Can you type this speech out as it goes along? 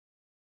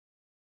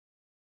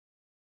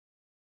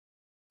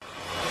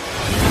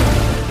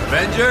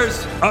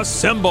Avengers,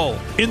 assemble!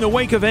 In the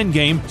wake of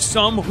Endgame,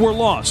 some were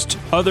lost,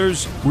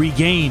 others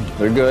regained.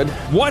 They're good.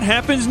 What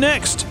happens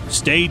next?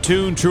 Stay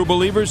tuned, true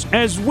believers,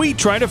 as we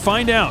try to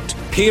find out.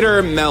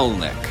 Peter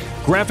Melnick,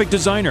 Graphic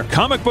designer,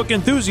 comic book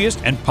enthusiast,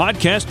 and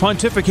podcast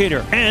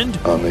pontificator. And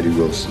I'm Eddie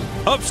Wilson,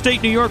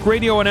 upstate New York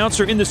radio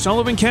announcer in the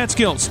Sullivan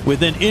Catskills,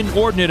 with an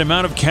inordinate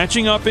amount of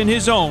catching up in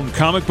his own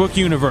comic book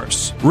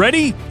universe.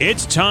 Ready?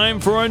 It's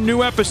time for a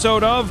new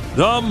episode of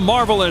The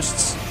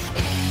Marvelists.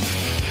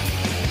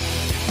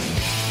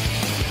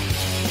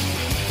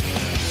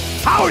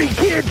 Howdy,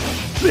 kids!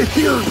 This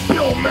here's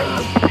Bill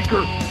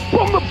Manspeaker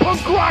from the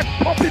punk rock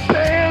puppet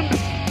band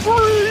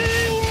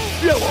Green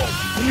Jello.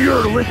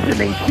 You're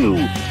listening to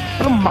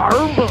The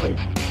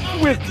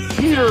Marvelists with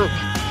Peter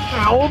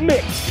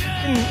Melnick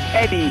and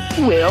Eddie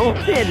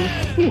Wilson.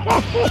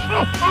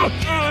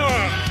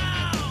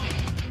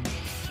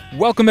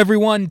 Welcome,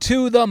 everyone,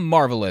 to The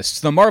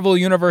Marvelists, the Marvel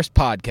Universe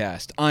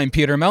podcast. I'm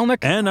Peter Melnick.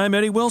 And I'm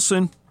Eddie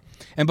Wilson.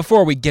 And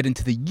before we get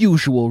into the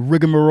usual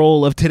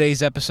rigmarole of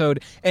today's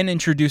episode and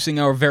introducing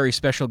our very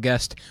special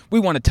guest,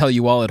 we want to tell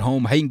you all at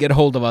home how you can get a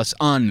hold of us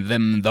on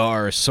them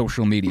thar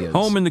social medias.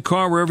 Home, in the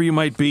car, wherever you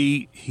might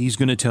be, he's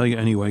going to tell you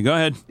anyway. Go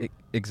ahead.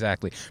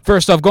 Exactly.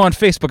 First off, go on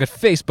Facebook at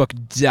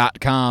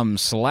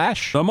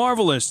facebook.com/The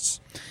Marvelists.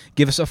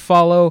 Give us a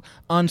follow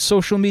on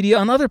social media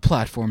on other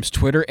platforms,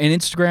 Twitter and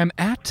Instagram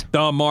at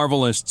The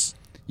Marvelists.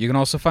 You can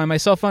also find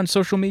myself on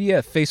social media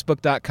at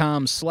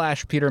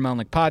facebook.com/Peter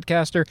Melnick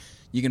Podcaster.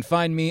 You can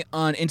find me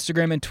on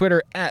Instagram and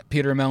Twitter at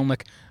Peter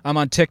Melnick. I'm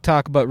on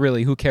TikTok, but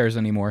really, who cares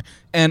anymore?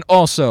 And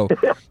also,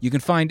 you can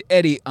find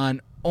Eddie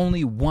on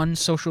only one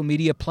social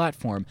media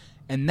platform,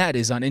 and that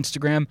is on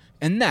Instagram,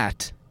 and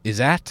that is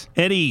at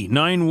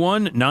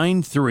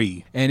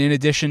Eddie9193. And in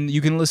addition,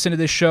 you can listen to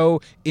this show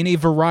in a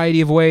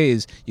variety of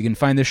ways. You can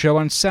find the show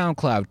on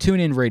SoundCloud,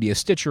 TuneIn Radio,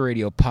 Stitcher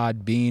Radio,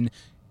 Podbean,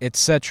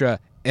 etc.,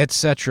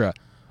 etc.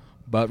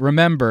 But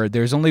remember,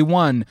 there's only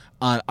one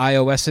on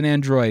iOS and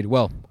Android.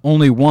 Well,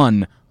 only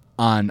one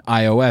on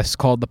iOS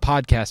called the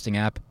podcasting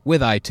app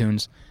with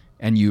iTunes.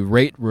 And you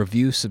rate,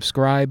 review,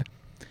 subscribe.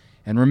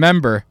 And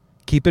remember,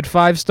 keep it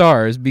 5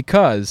 stars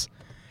because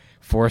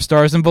 4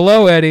 stars and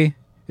below, Eddie,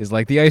 is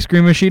like the ice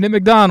cream machine at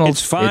McDonald's.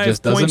 It's 5 it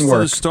just points doesn't to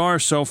work. the star,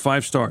 so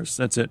 5 stars.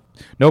 That's it.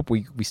 Nope,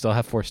 we still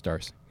have 4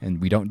 stars, and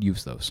we don't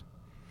use those.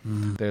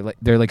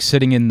 They're like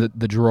sitting in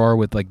the drawer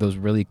with like those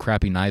really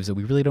crappy knives that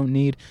we really don't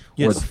need,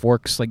 Yes. or the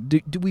forks. Like,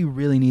 do we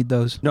really need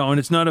those? No, and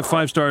it's not a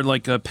 5-star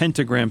like a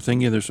pentagram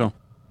thing either, so.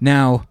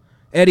 Now,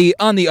 Eddie,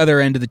 on the other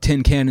end of the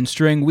tin cannon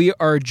string, we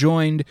are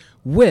joined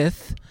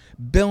with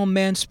Bill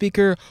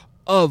Manspeaker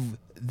of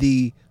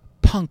the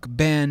punk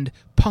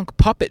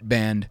puppet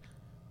band,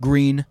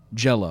 Green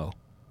Jello.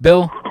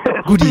 Bill,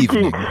 good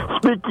evening.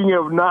 Speaking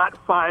of not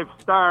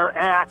 5-star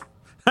acts,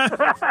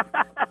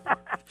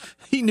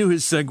 He knew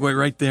his segue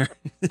right there.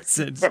 It's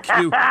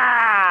cute.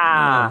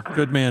 Oh,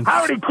 good man.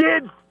 howdy,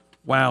 kids!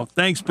 Wow.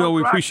 Thanks, Bill.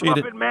 We Punk rock appreciate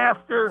it. puppet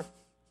master,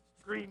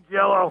 Green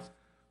Jello,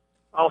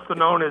 also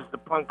known as the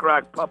punk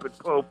rock puppet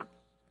pope.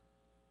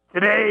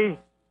 Today,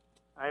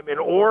 I'm in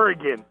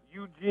Oregon,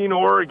 Eugene,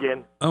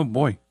 Oregon, Oh,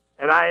 boy.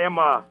 and I am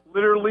I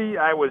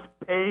was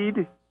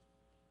paid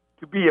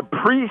to be a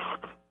priest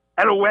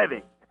at a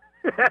wedding.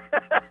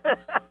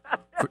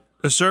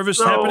 A service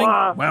So, happening?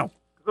 Wow.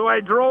 So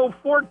I drove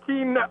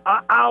 14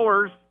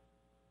 hours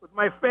with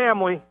my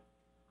family,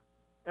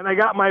 and I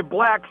got my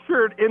black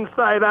shirt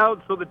inside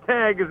out, so the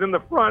tag is in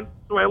the front,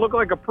 so I look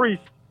like a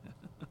priest.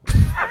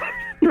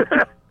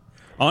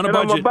 On a And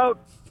budget.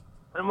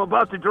 I'm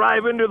about to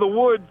drive into the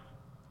woods,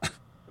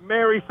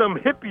 marry some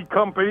hippie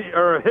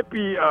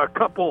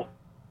couple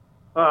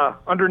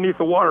underneath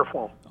a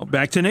waterfall. Oh,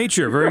 back to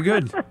nature. Very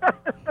good.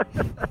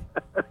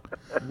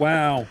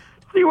 Wow.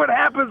 See what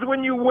happens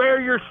when you wear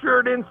your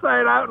shirt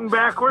inside out and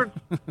backwards?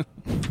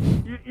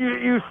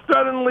 you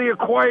suddenly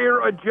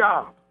acquire a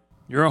job.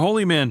 You're a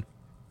holy man.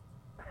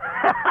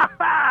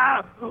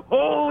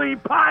 Holy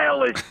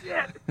pile of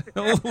shit.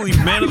 Holy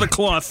man of the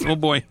cloth. Oh,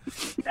 boy.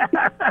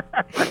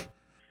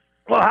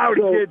 Well,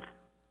 howdy, kids.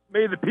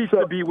 May the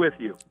pizza be with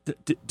you.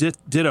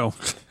 Ditto.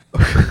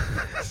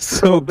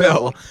 So,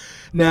 Bill,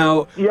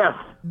 now, Yes.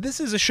 this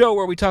is a show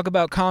where we talk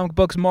about comic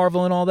books,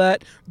 Marvel, and all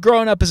that.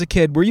 Growing up as a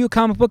kid, were you a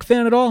comic book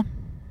fan at all?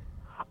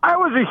 I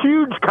was a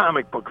huge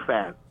comic book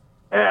fan.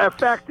 In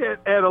fact, at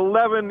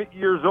 11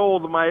 years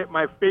old,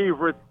 my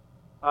favorite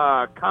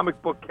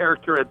comic book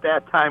character at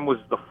that time was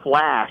the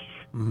Flash,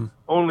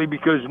 only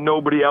because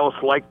nobody else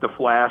liked the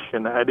Flash,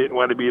 and I didn't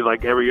want to be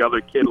like every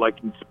other kid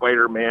liking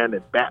Spider-Man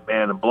and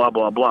Batman and blah,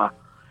 blah, blah.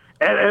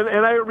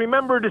 And I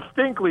remember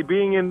distinctly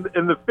being in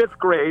the 5th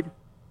grade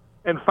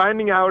and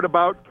finding out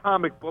about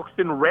comic books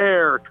and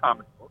rare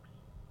comic books.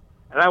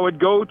 And I would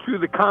go to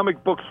the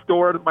comic book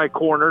store at my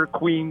corner,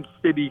 Queen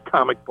City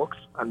Comic Books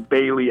on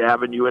Bailey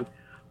Avenue in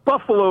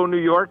Buffalo, New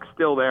York,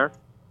 still there.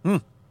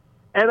 And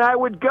I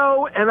would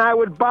go and I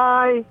would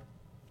buy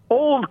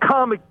old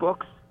comic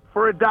books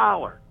for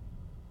 $1.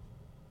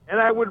 And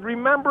I would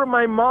remember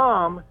my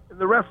mom and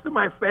the rest of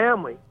my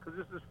family, because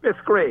this is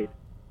 5th grade,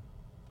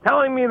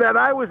 telling me that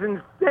I was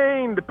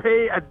insane to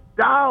pay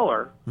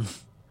 $1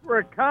 for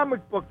a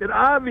comic book that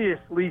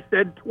obviously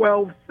said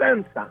 12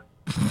 cents on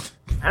it.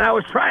 And I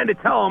was trying to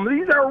tell him,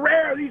 these are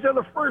rare. These are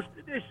the first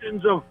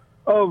editions of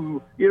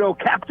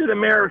Captain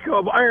America,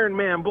 of Iron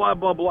Man, blah,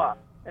 blah, blah.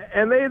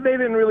 And they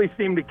didn't really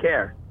seem to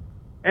care.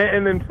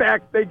 And in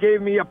fact, they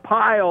gave me a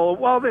pile.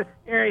 Well,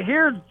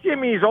 here's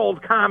Jimmy's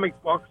old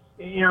comic books.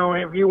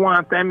 If you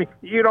want them,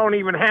 you don't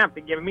even have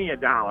to give me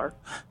 $1.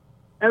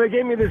 And they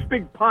gave me this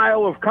big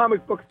pile of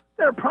comic books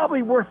that are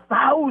probably worth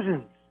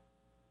thousands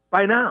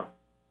by now.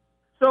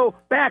 So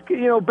back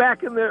in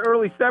the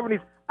early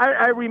 70s,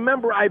 I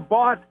remember I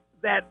bought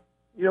that,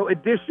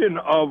 edition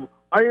of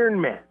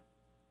Iron Man.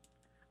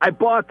 I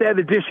bought that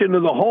edition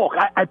of the Hulk.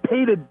 I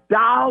paid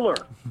 $1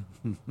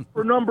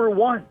 for number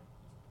 1.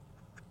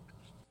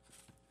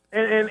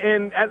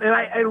 And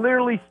I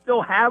literally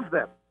still have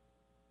them.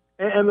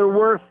 And they're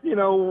worth,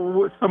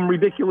 some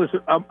ridiculous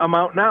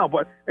amount now.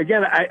 But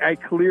again, I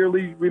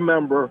clearly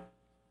remember,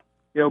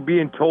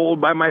 being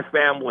told by my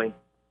family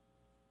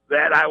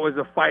that I was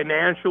a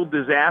financial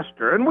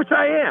disaster, and which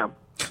I am.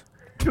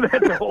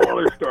 That's a whole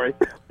other story.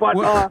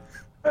 But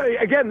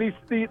again,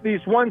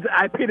 these ones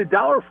I paid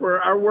 $1 for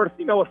are worth,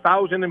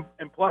 1,000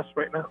 and plus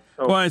right now.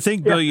 So, well, I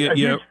think, Bill,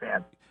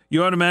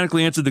 you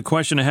automatically answered the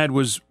question I had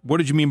was, what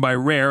did you mean by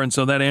rare? And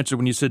so that answered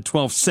when you said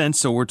 12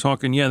 cents. So we're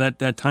talking,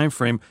 that time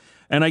frame.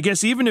 And I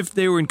guess even if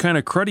they were in kind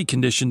of cruddy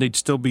condition, they'd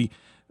still be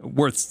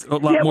worth a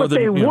lot more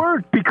than... Yeah, but they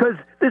weren't, because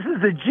this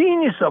is the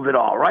genius of it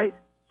all, right?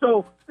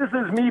 So this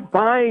is me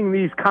buying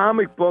these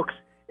comic books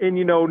in,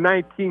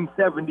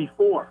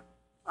 1974,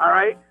 all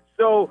right?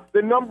 So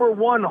the number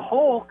 1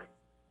 Hulk,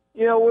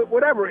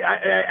 whatever,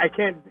 I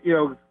can't,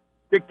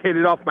 dictate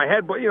it off my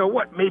head, but,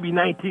 maybe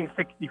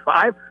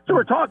 1965. So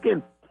we're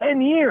talking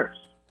 10 years.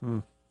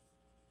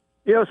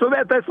 So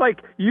that's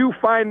like you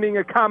finding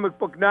a comic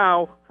book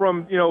now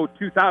from,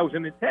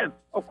 2010.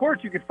 Of course,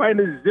 you could find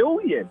a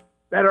zillion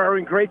that are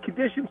in great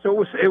condition.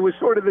 So it was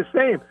sort of the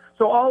same.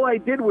 So all I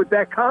did with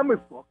that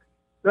comic book,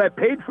 that I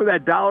paid for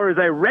that $1, is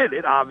I read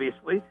it,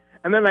 obviously,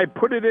 and then I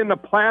put it in a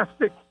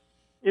plastic,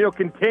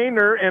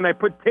 container, and I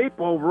put tape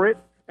over it,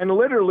 and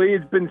literally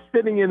it's been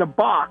sitting in a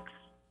box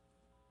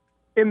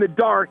in the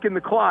dark in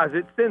the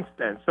closet since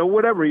then. So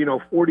whatever,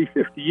 40,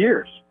 50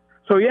 years.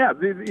 So, yeah,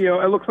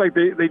 it looks like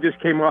they just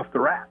came off the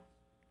rack.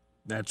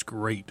 That's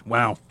great.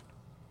 Wow.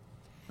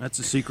 That's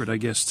a secret, I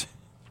guess,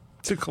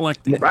 to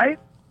collecting. Right?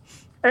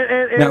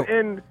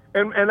 And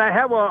I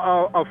have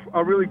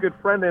a really good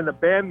friend and a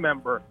band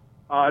member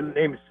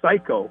named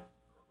Psycho,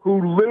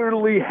 who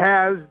literally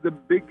has the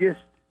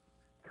biggest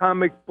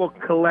comic book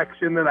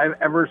collection that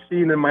I've ever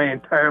seen in my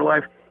entire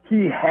life.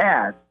 He's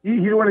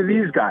one of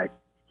these guys.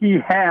 He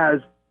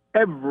has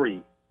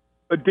every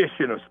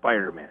edition of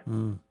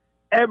Spider-Man.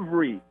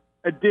 Every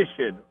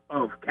edition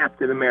of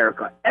Captain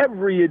America,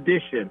 every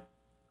edition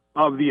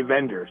of the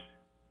Avengers,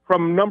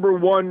 from number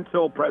 1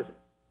 till present.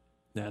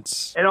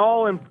 That's and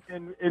all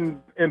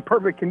in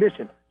perfect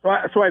condition.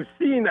 So I've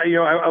seen,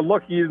 I'm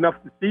lucky enough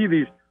to see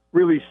these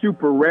really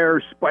super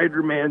rare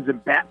Spider-Mans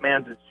and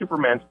Batmans and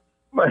Supermans.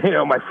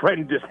 My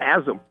friend just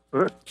has them.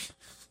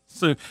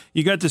 So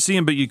you got to see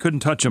them, but you couldn't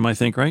touch them, I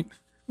think, right?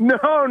 No,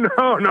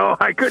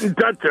 I couldn't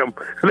touch them.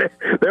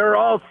 They're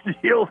all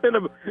sealed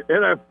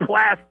in a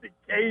plastic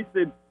case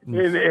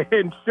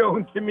and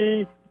shown to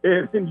me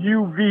in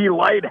UV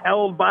light,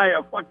 held by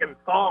a fucking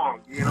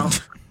thong.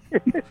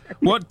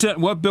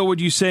 What Bill,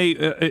 would you say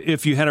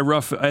if you had a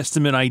rough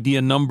estimate,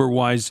 idea, number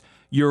wise,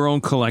 your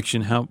own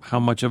collection? How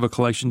much of a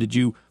collection did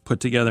you put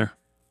together?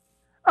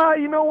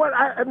 You know what?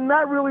 I'm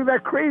not really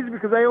that crazy,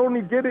 because I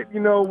only did it,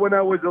 when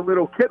I was a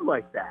little kid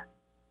like that.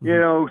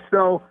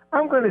 So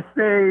I'm going to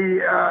say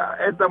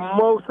at the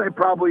most I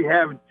probably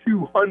have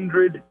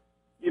 200,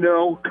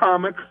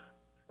 comics.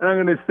 And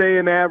I'm going to say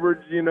an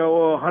average,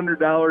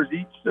 $100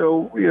 each.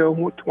 So,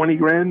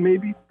 $20,000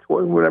 maybe,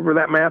 whatever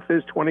that math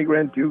is,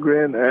 $20,000,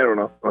 $2,000. I don't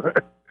know.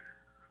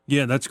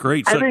 Yeah, that's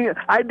great. So, I think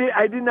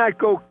I did not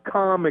go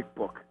comic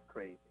book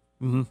crazy.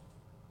 Mm-hmm.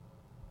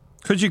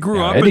 Because you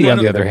grew up. Eddie, on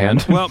the other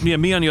hand. Well, yeah,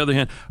 me on the other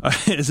hand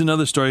is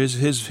another story.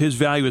 His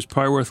value is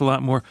probably worth a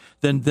lot more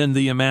than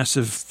the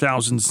massive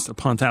thousands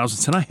upon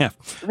thousands that I have.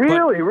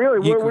 Really?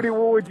 What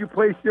would you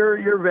place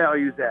your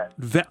values at?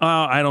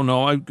 I don't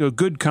know. A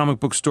good comic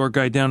book store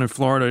guy down in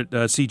Florida,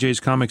 CJ's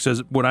Comics,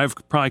 says what I've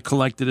probably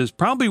collected is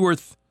probably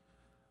worth,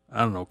 I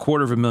don't know,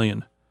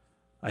 $250,000,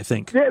 I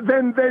think. Yeah,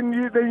 then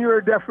you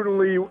are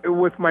definitely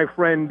with my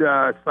friend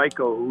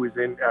Psycho, who is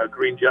in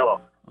Green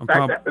Jello. In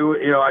fact,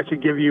 I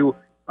should give you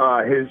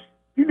his.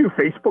 Do you do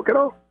Facebook at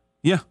all?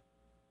 Yeah.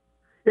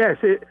 Yeah,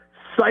 it's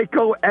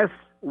Psycho,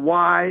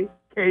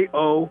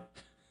 SYKO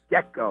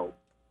Gecko.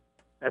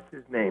 That's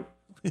his name.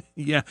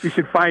 Yeah. You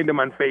should find him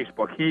on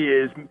Facebook. He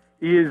is,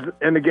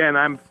 and again,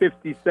 I'm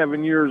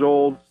 57 years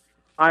old.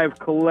 I've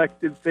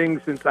collected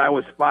things since I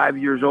was 5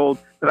 years old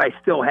that I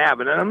still have.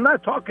 And I'm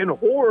not talking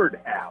hoard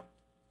have.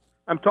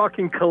 I'm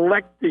talking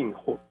collecting,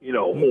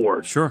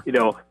 hoard. Sure.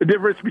 The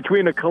difference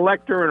between a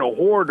collector and a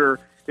hoarder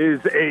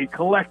is a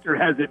collector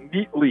has it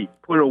neatly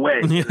put away.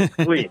 It's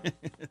clean.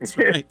 That's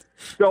right.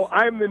 So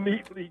I'm the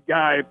neatly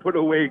guy, put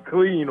away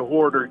clean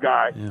hoarder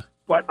guy. Yeah.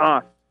 But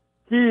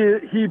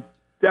he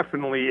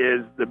definitely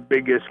is the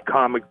biggest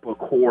comic book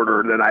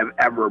hoarder that I've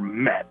ever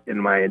met in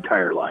my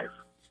entire life.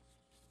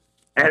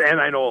 And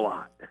I know a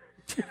lot.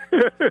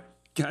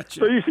 Gotcha.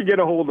 So you should get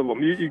a hold of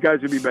him. You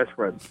guys would be best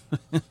friends.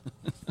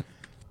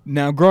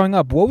 Now, growing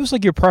up, what was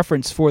like your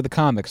preference for the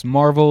comics?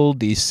 Marvel,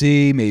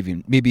 DC,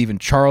 maybe even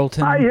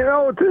Charlton?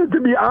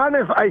 To be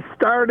honest, I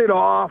started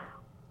off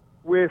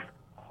with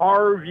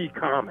Harvey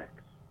Comics.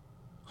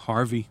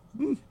 Harvey.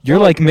 You're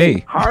like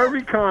me.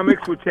 Harvey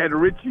Comics, which had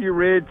Richie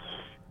Rich,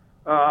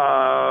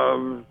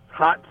 Hot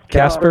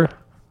Stuff,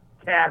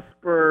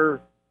 Casper,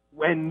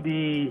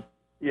 Wendy,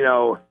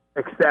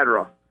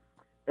 etc.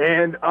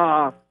 And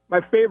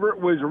my favorite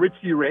was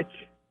Richie Rich.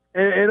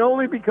 And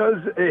only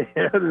because, this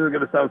is going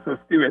to sound so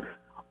stupid,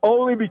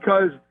 only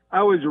because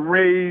I was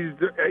raised,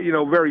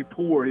 very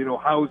poor,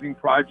 housing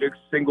projects,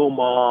 single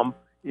mom,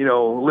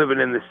 living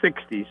in the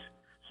 60s.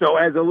 So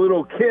as a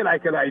little kid, I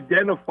could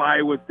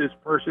identify with this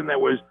person that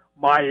was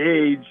my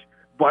age,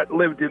 but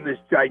lived in this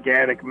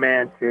gigantic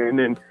mansion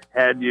and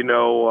had,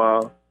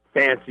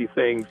 fancy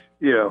things,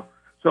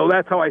 So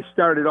that's how I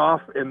started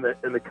off in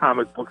the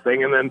comic book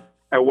thing. And then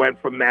I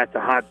went from that to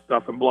Hot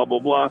Stuff and blah, blah,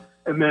 blah.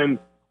 And then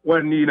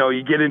when,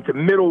 you get into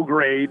middle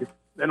grade,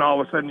 then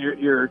all of a sudden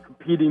you're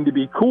competing to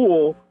be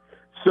cool.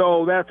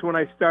 So that's when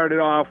I started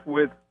off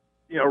with,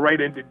 right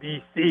into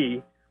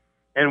DC,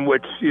 in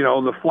which,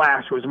 The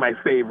Flash was my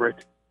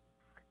favorite.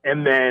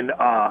 And then,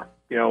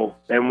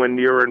 then when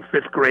you're in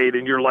fifth grade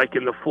and you're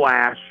liking The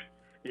Flash,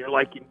 you're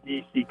liking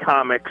DC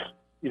Comics,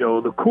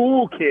 the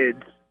cool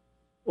kids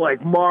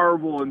like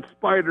Marvel and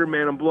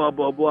Spider-Man and blah,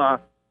 blah, blah.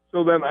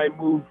 So then I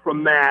moved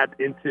from that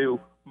into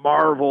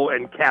Marvel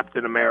and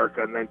Captain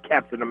America, and then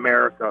Captain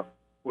America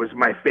was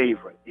my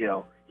favorite.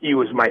 He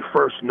was my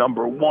first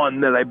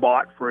 #1 that I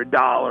bought for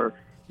 $1.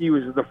 He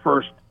was the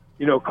first,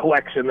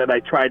 collection that I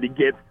tried to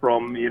get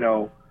from,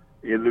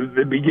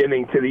 the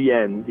beginning to the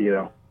end,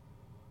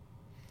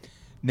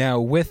 Now,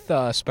 with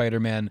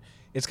Spider-Man,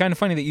 it's kind of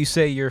funny that you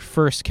say your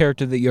first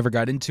character that you ever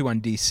got into on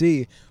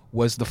DC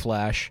was The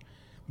Flash.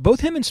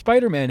 Both him and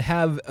Spider-Man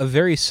have a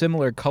very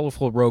similar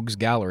colorful rogues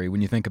gallery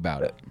when you think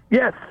about it.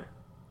 Yes.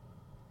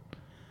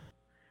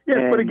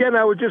 Yes, but again,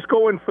 I was just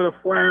going for The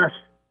Flash,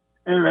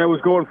 and I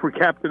was going for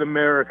Captain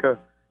America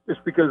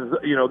just because,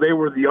 they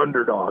were the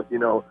underdog,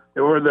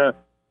 They were the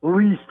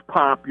least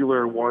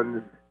popular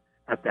ones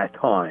at that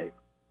time,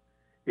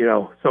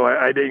 So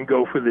I didn't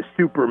go for the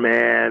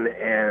Superman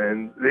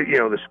and,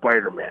 the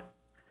Spider-Man.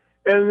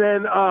 And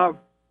then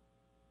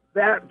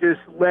that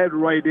just led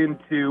right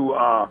into,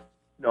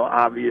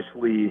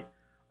 obviously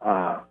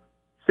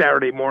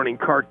Saturday morning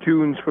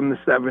cartoons from the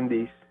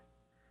 70s.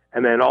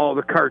 And then all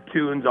the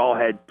cartoons all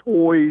had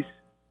toys.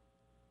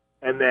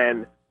 And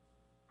then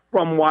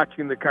from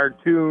watching the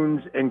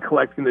cartoons and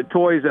collecting the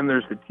toys, and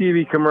there's the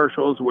TV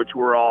commercials, which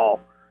were all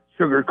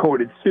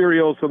sugar-coated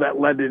cereal. So that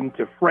led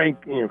into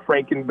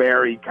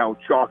Frankenberry, Count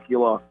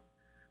Chocula.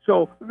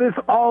 So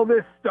all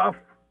this stuff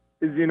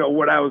is,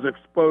 what I was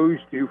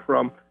exposed to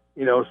from,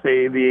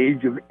 say the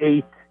age of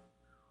 8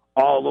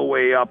 all the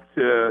way up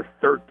to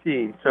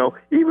 13. So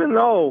even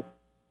though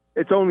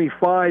it's only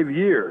 5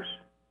 years,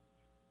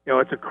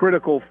 it's a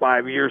critical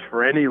 5 years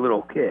for any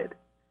little kid.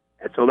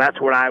 And so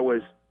that's what I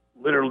was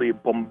literally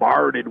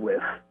bombarded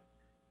with,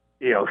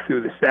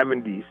 through the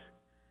 70s.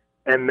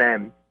 And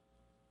then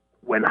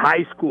when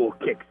high school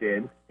kicks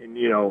in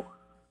and,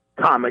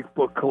 comic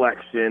book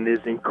collection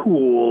isn't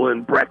cool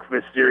and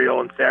breakfast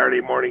cereal and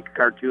Saturday morning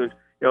cartoons,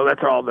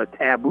 that's all the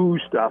taboo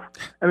stuff.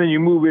 And then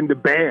you move into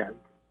bands,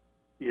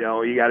 you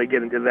got to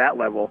get into that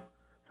level.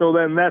 So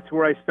then that's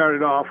where I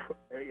started off,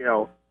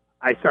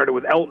 I started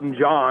with Elton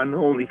John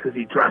only because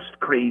he dressed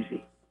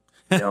crazy,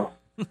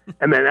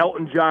 And then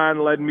Elton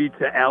John led me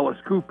to Alice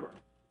Cooper.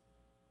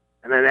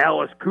 And then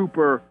Alice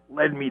Cooper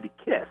led me to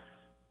Kiss.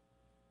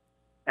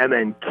 And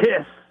then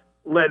Kiss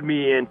led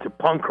me into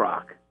punk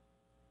rock.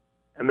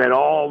 And then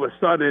all of a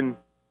sudden,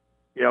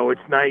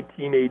 it's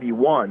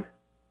 1981.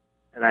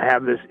 And I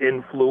have this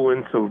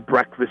influence of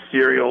breakfast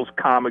cereals,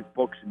 comic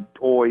books, and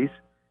toys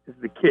as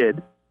the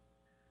kid.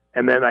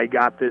 And then I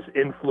got this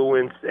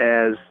influence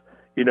as,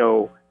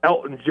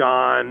 Elton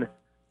John,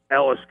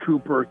 Alice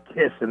Cooper,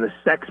 Kiss, and the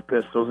Sex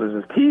Pistols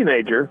as a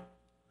teenager.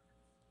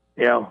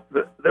 There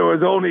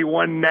was only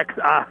one next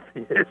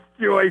obvious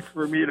choice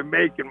for me to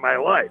make in my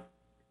life.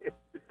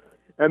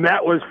 And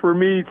that was for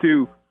me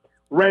to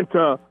rent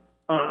a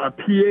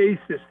PA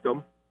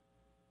system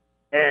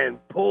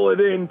and pull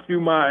it into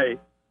my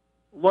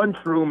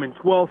lunchroom in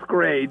 12th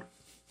grade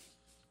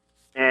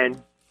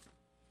and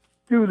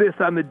do this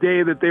on the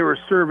day that they were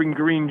serving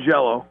green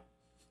Jell-O.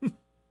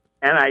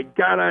 And I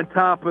got on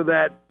top of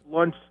that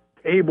lunch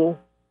table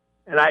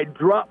and I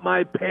dropped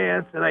my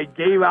pants, and I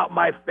gave out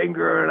my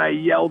finger, and I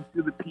yelled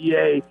to the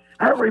PA,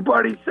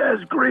 everybody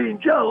says green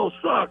Jell-O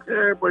sucks. And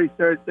everybody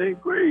started saying,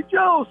 green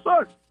Jell-O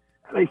sucks.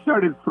 And they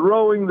started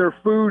throwing their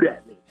food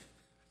at me.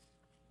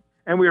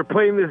 And we were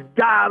playing this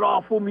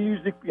god-awful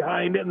music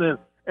behind it,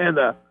 and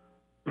the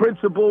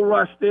principal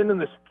rushed in, and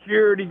the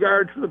security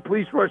guards for the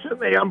police rushed in.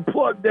 They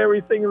unplugged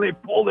everything, and they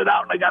pulled it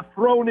out, and I got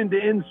thrown into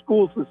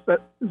in-school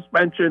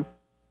suspension.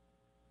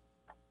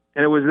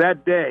 And it was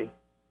that day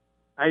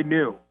I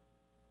knew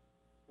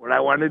what I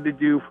wanted to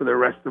do for the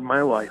rest of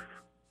my life.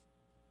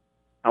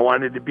 I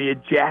wanted to be a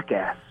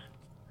jackass.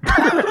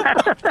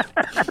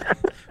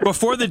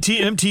 Before the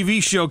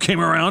MTV show came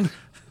around.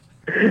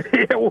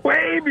 Yeah,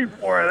 way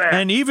before that.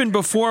 And even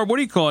before, what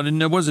do you call it?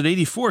 And was it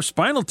 84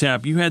 Spinal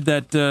Tap? You had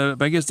that,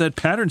 I guess, that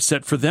pattern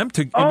set for them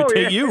to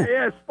imitate you.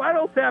 Yeah,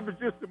 Spinal Tap is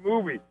just a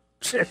movie.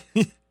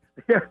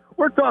 Yeah,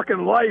 we're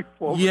talking life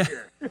over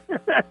here.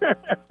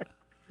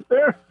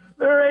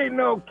 There ain't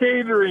no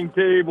catering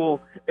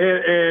table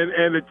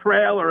and a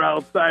trailer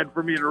outside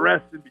for me to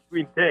rest in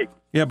between takes.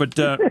 Yeah, but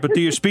do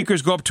your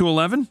speakers go up to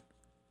 11?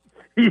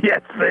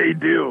 Yes, they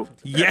do.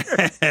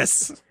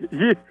 Yes.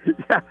 Yeah,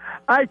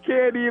 I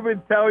can't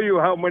even tell you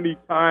how many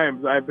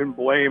times I've been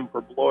blamed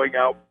for blowing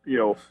out,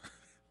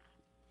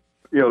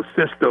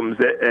 systems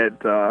at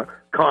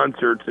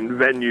concerts and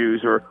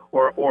venues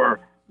or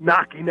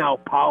knocking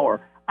out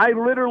power. I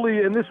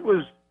literally, and this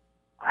was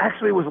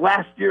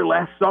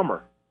last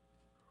summer.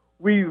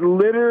 We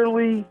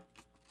literally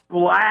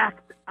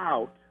blacked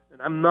out,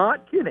 and I'm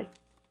not kidding,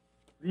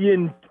 the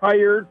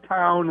entire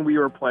town we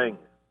were playing in.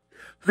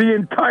 The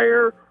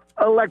entire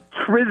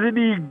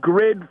electricity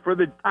grid for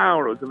the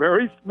town. It was a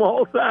very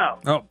small town.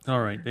 Oh,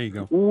 all right. There you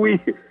go. We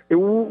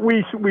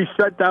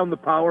shut down the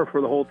power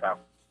for the whole town.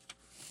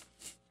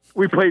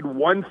 We played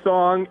one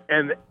song,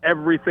 and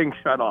everything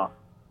shut off.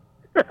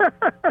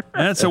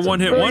 That's a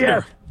one-hit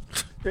wonder.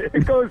 Yes,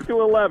 it goes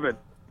to 11.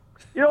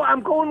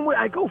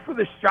 I go for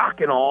the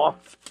shock and awe,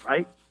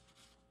 right?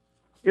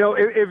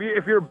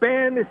 If your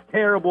band is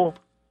terrible,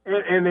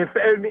 and if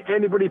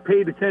anybody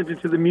paid attention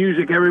to the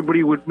music,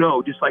 everybody would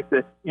know. Just like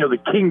the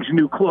King's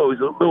new clothes,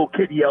 the little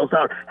kid yells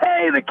out,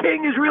 "Hey, the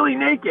King is really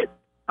naked!"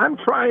 I'm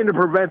trying to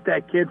prevent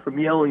that kid from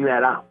yelling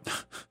that out,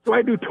 so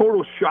I do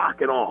total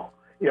shock and awe.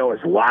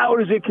 As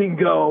loud as it can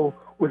go,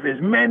 with as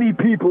many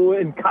people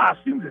in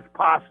costumes as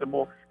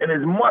possible, and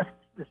as much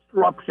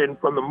disruption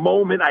from the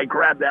moment I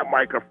grab that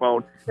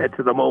microphone and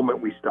to the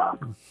moment we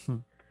stop.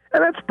 And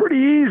that's pretty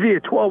easy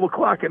at 12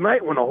 o'clock at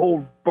night when a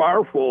whole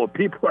bar full of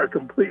people are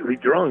completely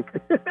drunk.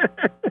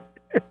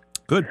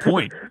 Good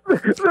point.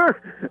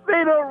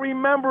 They don't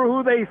remember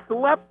who they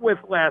slept with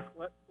last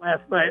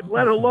night,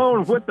 let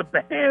alone what the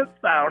band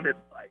sounded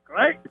like,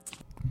 right?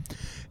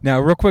 Now,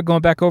 real quick,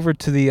 going back over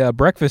to the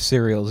breakfast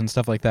cereals and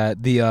stuff like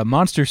that, the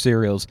Monster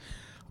cereals,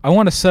 I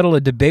want to settle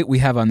a debate we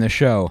have on this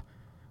show.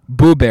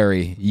 Boo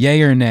Berry,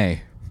 yay or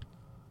nay?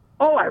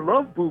 Oh, I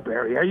love Boo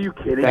Berry. Are you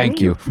kidding me? Thank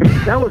you.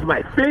 That was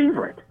my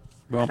favorite.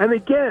 Well, and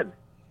again,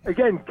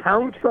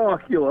 Count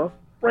Chocula,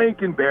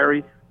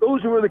 Frankenberry,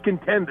 those were the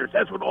contenders.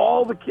 That's what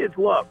all the kids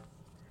loved.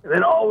 And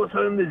then all of a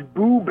sudden this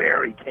Boo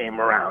Berry came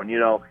around,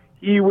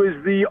 He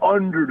was the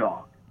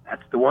underdog.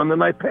 That's the one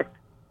that I picked.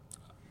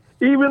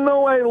 Even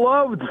though I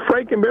loved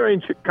Frankenberry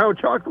and Count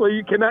Chocula,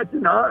 you cannot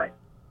deny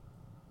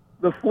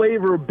the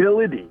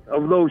flavorability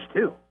of those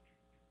two.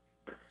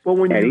 But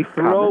when you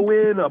throw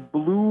in a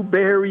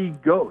blueberry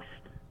ghost,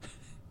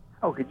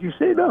 how could you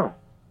say no?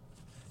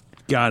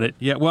 Got it.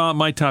 Yeah, well,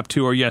 my top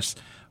two are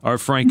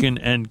Franken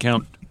and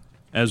Count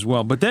as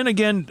well. But then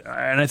again,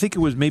 and I think it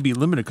was maybe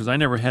limited because I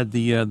never had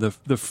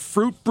the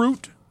Fruit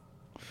Brute.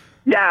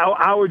 Yeah,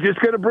 I was just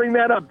going to bring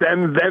that up.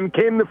 Then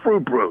came the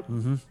Fruit Brute.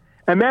 Mm-hmm.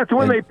 And that's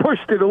when they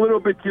pushed it a little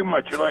bit too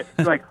much. You're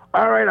like,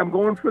 all right, I'm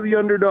going for the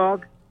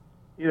underdog,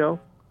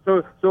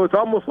 So it's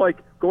almost like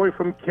going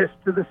from Kiss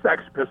to the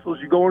Sex Pistols.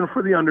 You're going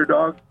for the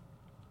underdog.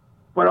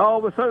 But all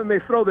of a sudden, they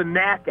throw the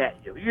knack at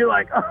you. You're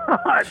like,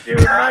 oh,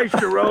 dude, nice,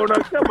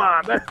 Sharona. Come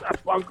on, that's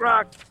not punk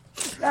rock.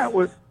 That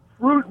was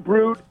Fruit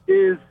Brute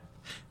is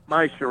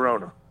my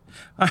Sharona.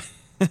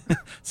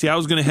 See, I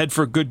was going to head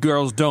for Good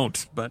Girls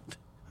Don't, but...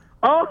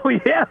 Oh,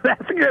 yeah,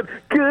 that's good.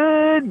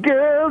 Good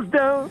girls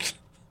don't,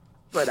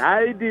 but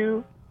I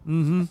do.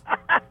 Mm-hmm.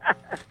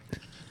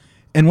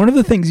 And one of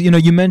the things,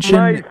 you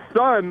mentioned...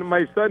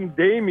 My son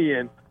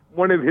Damien,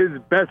 one of his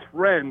best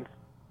friends,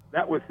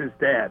 that was his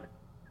dad.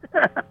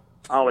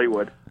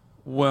 Hollywood.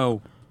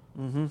 Whoa.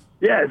 Mm-hmm.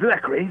 Yeah, isn't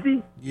that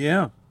crazy?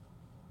 Yeah.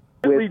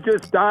 He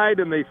just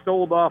died, and they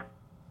sold off,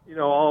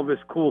 all of his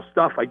cool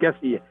stuff. I guess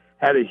he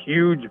had a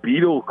huge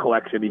Beatle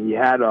collection. He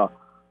had a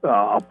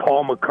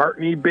Paul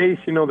McCartney bass,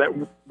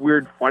 that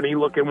weird,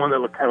 funny-looking one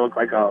that kind of looked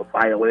like a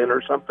violin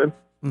or something.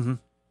 Mm-hmm.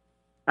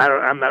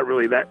 I'm not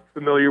really that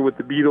familiar with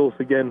the Beatles.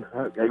 Again,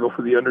 I go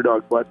for the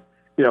underdog, but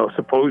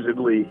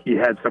supposedly he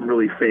had some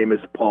really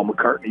famous Paul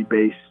McCartney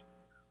bass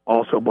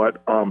also.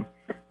 But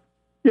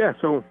yeah,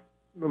 so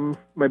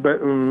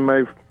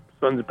my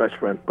son's best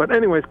friend. But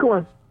anyways,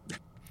 go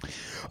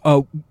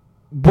on.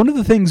 one of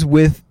the things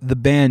with the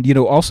band, you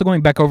know, also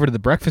going back over to the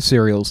breakfast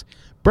cereals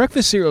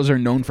are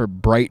known for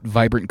bright,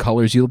 vibrant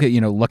colors. You'll get,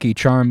 you know, Lucky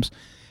Charms.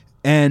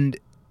 And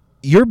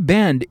your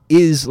band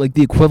is like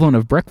the equivalent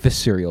of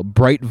breakfast cereal.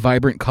 Bright,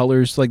 vibrant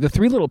colors. Like the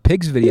Three Little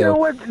Pigs video. You know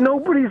what?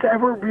 Nobody's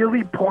ever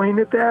really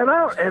pointed that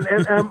out. And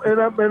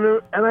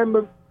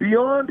I'm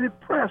beyond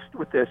impressed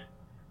with this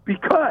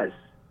because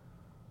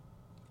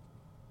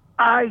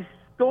I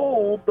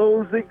stole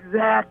those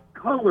exact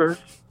colors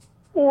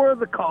for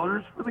the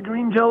colors for the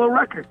Green Jello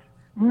records.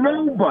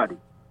 Nobody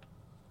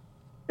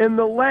in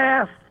the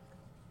last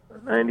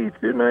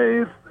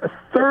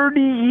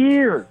 30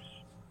 years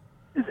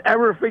has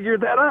ever figured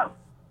that out.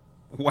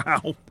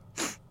 Wow.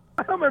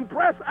 I'm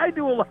impressed. I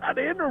do a lot of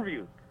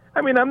interviews.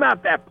 I mean, I'm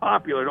not that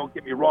popular, don't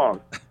get me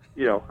wrong.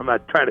 You know, I'm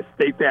not trying to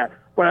state that.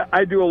 But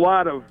I do a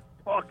lot of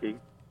talking,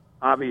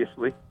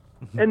 obviously,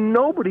 and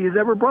nobody has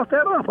ever brought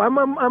that up. I'm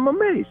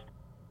amazed.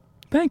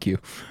 Thank you.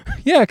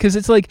 Yeah, because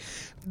it's like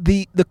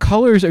the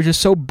colors are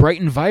just so bright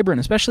and vibrant,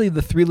 especially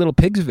the Three Little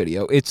Pigs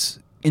video. It's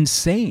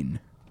insane.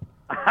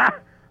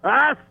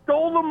 I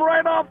stole them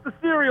right off the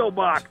cereal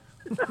box.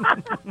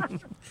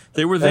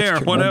 They were there,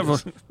 whatever.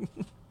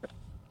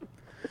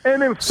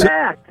 And in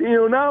fact, you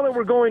know, now that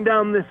we're going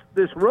down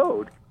this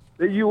road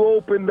that you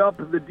opened up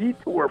the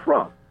detour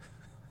from,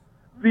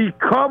 the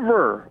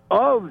cover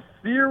of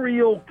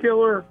Serial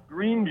Killer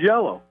Green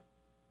Jello,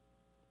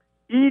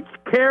 each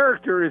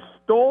character is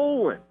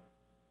stolen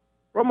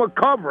from a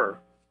cover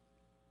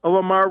of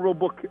a Marvel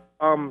book,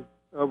 of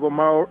a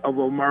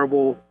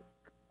Marvel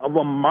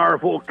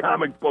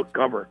comic book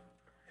cover,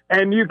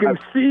 and you can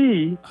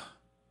see.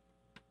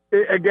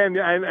 Again,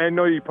 I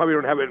know you probably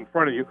don't have it in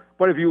front of you,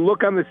 but if you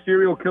look on the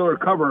Serial Killer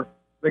cover,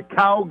 the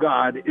cow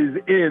god is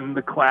in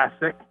the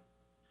classic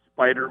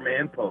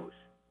Spider-Man pose.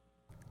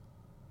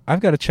 I've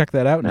got to check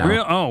that out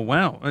now. Oh,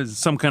 wow. Is it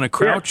some kind of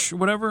crouch or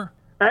whatever?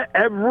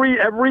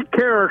 Every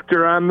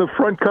character on the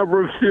front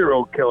cover of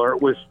Serial Killer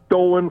was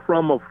stolen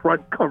from a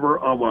front cover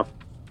of a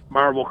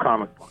Marvel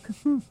comic book.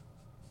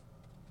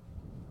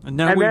 And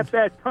at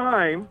that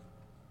time,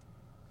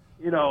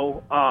 you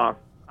know,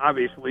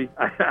 obviously,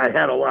 I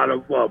had a lot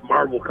of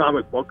Marvel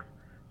comic books,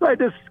 so I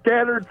just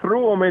scattered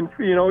through them and,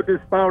 you know,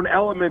 just found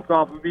elements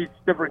off of each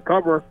different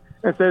cover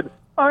and said,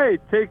 "Hey,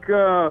 take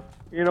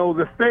you know,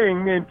 the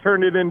Thing and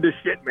turn it into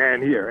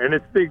Shitman here," and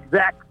it's the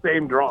exact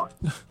same drawing.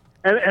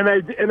 and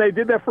I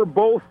did that for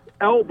both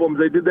albums.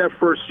 I did that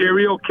for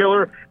Serial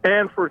Killer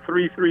and for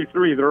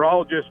 333. They're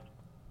all just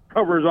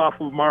covers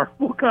off of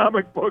Marvel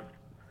comic books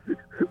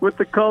with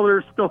the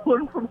colors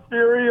stolen from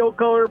Serial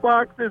Killer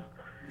boxes.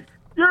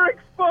 You're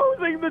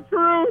exposing the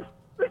truth.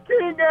 The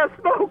king has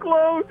no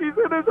clothes. He's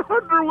in his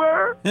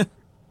underwear.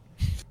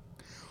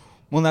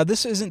 Well, now,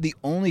 this isn't the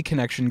only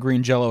connection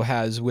Green Jello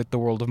has with the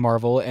world of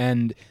Marvel,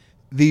 and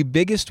the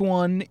biggest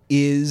one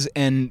is,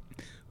 and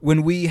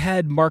when we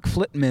had Mark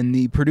Flitman,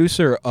 the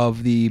producer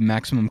of the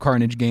Maximum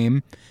Carnage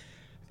game,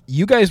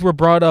 you guys were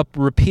brought up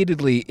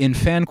repeatedly in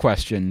fan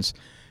questions.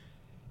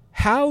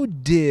 How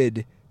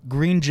did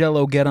Green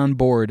Jello get on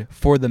board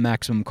for the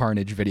Maximum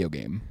Carnage video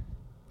game?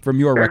 From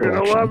your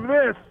recollection. You're gonna love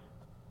this.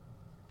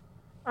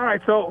 All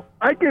right, so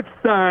I get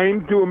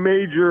signed to a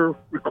major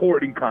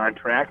recording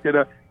contract at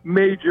a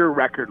major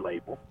record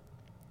label.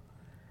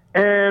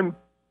 And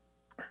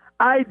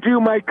I do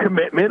my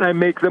commitment. I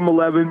make them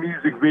 11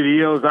 music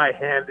videos. I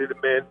handed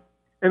them in.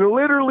 And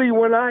literally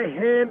when I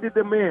handed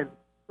them in,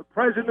 the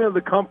president of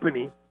the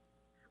company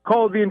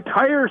called the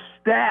entire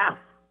staff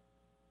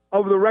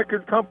of the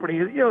record company,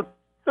 you know,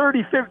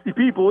 30, 50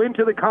 people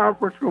into the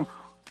conference room.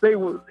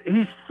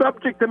 He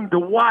subjected them to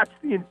watch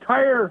the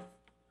entire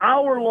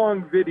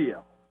hour-long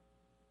video.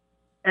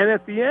 And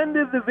at the end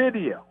of the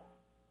video,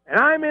 and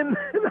I'm in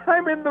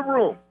the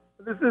room.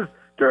 This is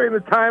during the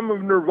time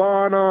of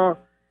Nirvana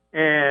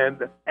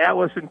and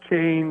Alice in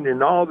Chains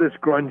and all this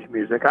grunge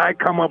music. I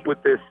come up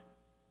with this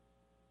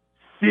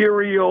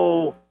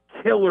serial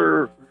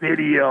killer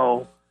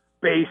video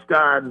based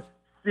on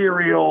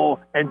cereal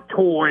and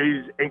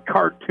toys and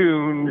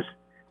cartoons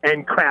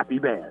and crappy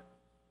bands.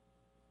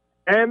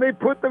 And they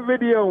put the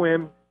video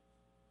in,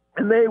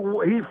 and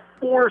he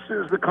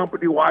forces the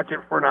company to watch it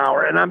for an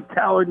hour. And I'm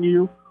telling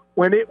you,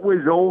 when it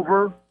was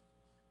over,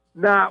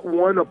 not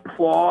one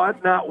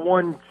applaud, not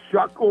one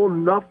chuckle,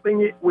 nothing.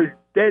 It was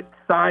dead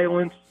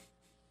silence.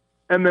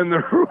 And then the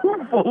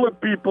room full of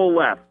people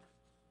left.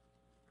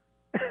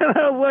 And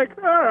I was like,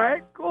 all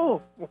right,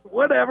 cool,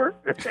 whatever.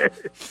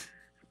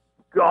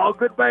 All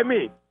good by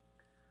me.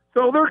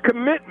 So their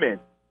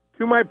commitment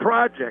to my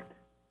project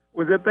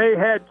was that they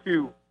had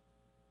to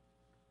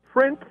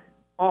print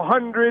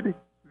 100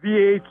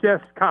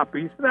 VHS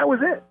copies, and that was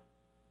it.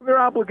 Their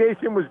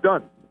obligation was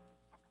done.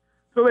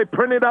 So they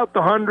printed out the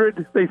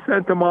 100, they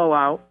sent them all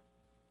out,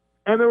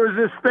 and there was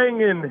this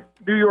thing in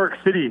New York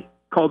City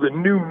called the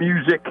New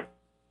Music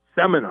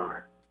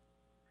Seminar.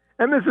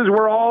 And this is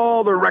where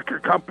all the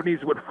record companies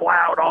would fly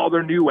out all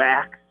their new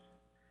acts,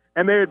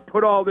 and they would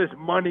put all this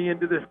money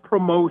into this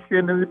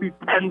promotion, and there'd be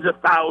tens of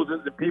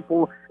thousands of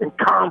people in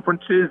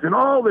conferences and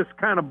all this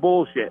kind of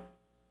bullshit.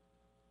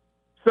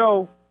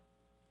 So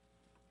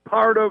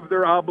part of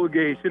their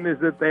obligation is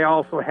that they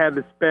also had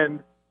to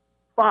spend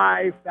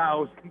 $5,000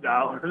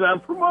 on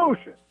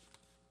promotion.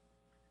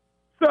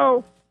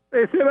 So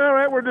they said, all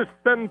right, we're just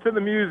sending to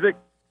the music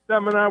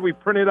seminar. We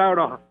printed out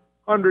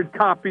 100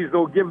 copies.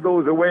 They'll give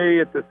those away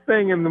at the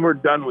thing, and then we're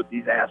done with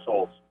these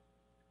assholes.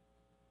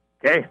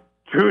 Okay?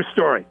 True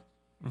story.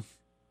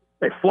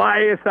 They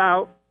fly us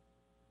out,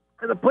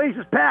 and the place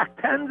is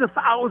packed, tens of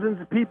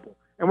thousands of people,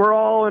 and we're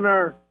all in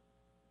our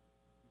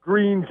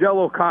green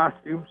Jell-O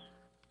costumes.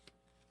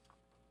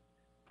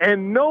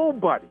 And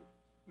nobody,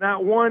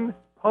 not one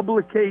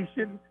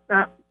publication,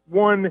 not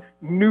one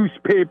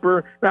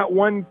newspaper, not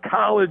one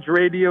college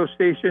radio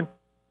station,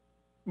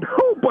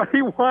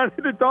 nobody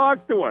wanted to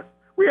talk to us.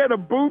 We had a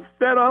booth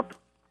set up.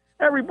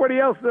 Everybody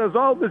else does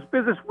all this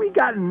business. We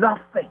got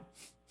nothing.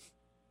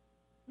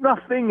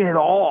 Nothing at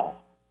all.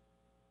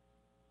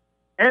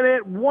 And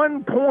at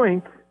one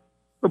point,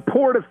 the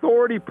Port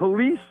Authority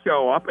police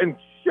show up and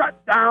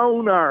shut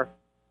down our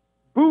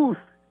booth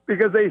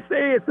because they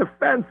say it's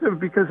offensive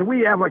because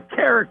we have a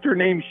character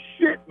named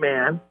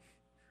Shitman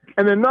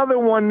and another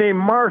one named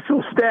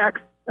Marshall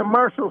Stacks. And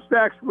Marshall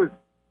Stacks was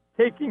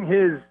taking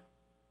his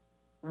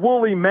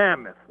woolly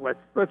mammoth.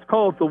 Let's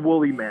call it the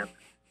woolly mammoth.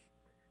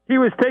 He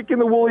was taking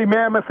the woolly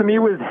mammoth and he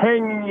was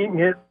hanging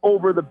it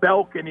over the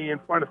balcony in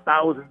front of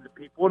thousands of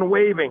people and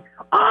waving,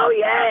 "Oh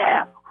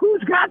yeah,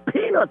 who's got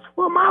peanuts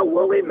for my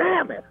woolly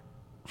mammoth?"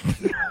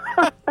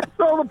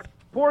 So the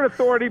Port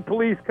Authority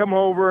police come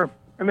over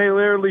and they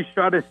literally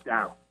shut us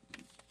down.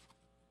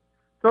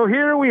 So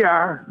here we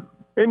are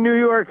in New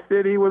York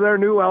City with our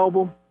new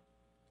album.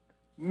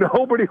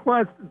 Nobody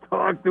wants to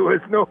talk to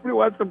us. Nobody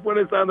wants to put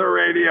us on the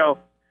radio.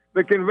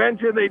 The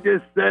convention they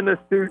just sent us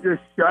to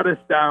just shut us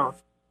down.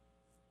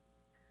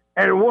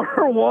 And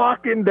we're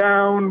walking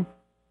down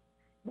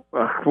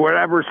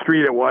whatever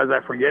street it was.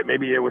 I forget.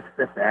 Maybe it was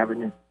Fifth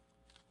Avenue.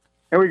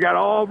 And we got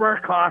all of our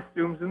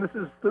costumes. And this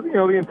is,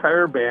 the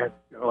entire band,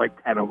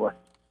 like 10 of us.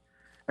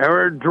 And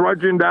we're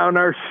drudging down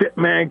our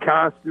Shitman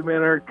costume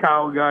and our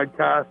Cow God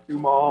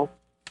costume, all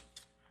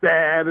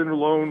sad and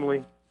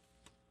lonely.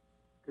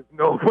 Because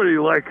nobody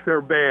likes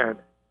our band.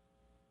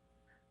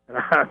 And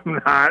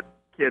I'm not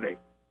kidding.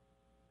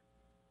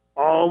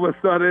 All of a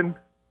sudden,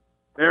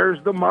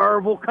 there's the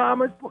Marvel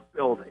comic book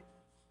building.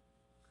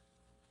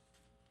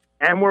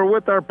 And we're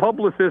with our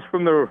publicist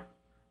from the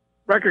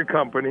record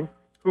company,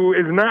 who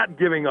is not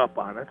giving up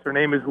on us. Her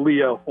name is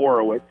Leah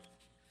Horowitz.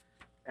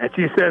 And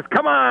she says,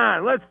 "Come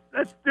on,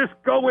 let's just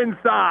go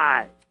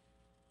inside.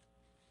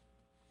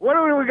 What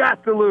do we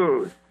got to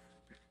lose?"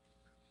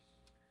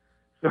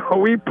 So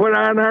we put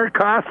on our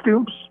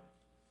costumes,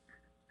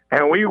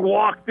 and we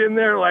walked in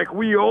there like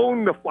we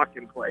owned the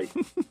fucking place.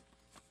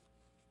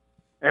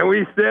 And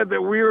we said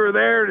that we were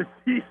there to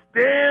see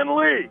Stan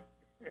Lee.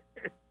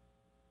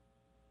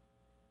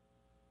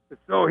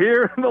 So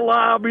here in the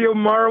lobby of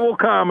Marvel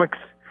Comics,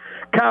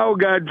 Cow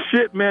God,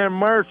 Shitman,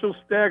 Marshall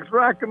Stacks,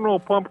 Rock and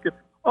Roll Pumpkin,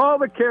 all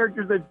the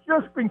characters that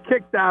just been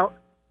kicked out,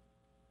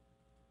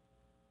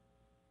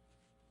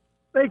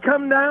 they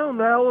come down,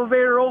 the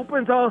elevator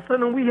opens, all of a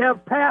sudden we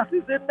have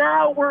passes, and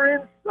now we're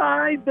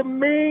inside the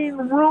main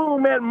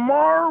room at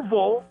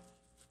Marvel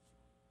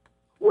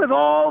with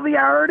all the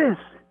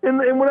artists. In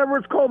whatever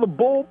it's called, the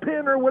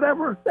bullpen or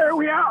whatever, there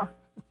we are.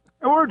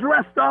 And we're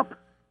dressed up,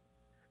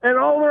 and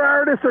all our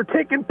artists are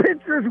taking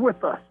pictures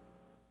with us.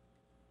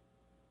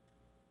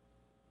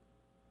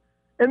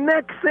 And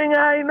next thing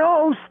I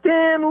know,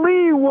 Stan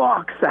Lee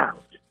walks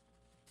out,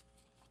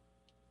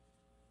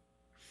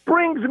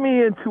 brings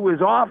me into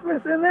his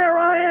office, and there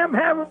I am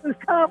having this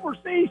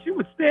conversation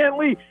with Stan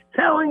Lee,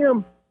 telling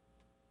him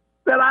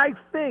that I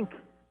think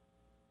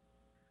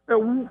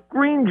that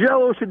Green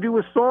Jell-O should do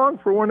a song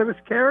for one of his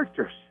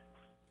characters.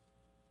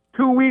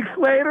 2 weeks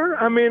later,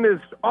 I'm in his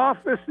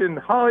office in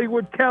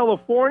Hollywood,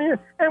 California,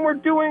 and we're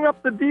doing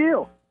up the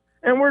deal.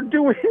 And we're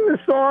doing the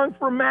song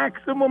for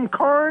Maximum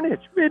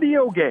Carnage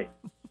video game.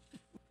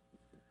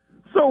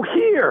 So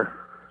here,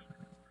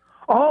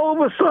 all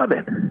of a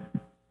sudden,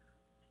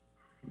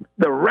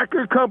 the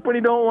record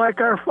company don't like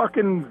our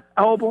fucking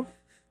album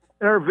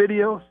and our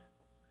videos.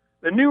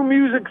 The new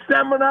music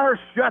seminar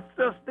shuts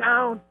us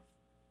down.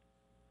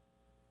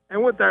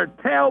 And with our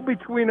tail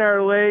between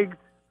our legs,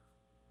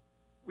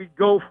 we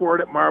go for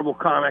it at Marvel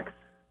Comics.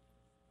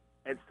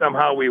 And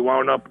somehow we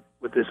wound up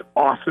with this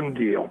awesome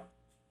deal.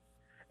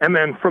 And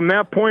then from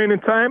that point in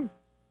time,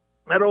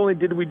 not only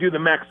did we do the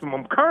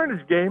Maximum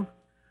Carnage game,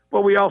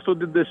 but we also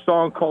did this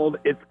song called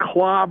It's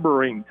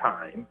Clobbering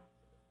Time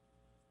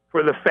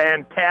for the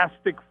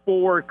Fantastic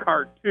Four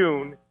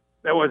cartoon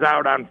that was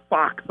out on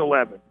Fox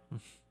 11.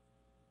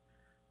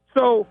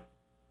 So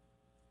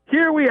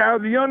here we are,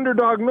 the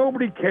underdog,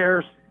 nobody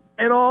cares.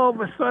 And all of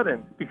a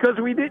sudden, because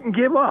we didn't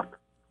give up,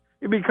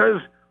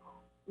 because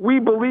we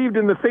believed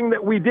in the thing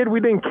that we did, we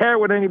didn't care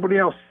what anybody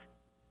else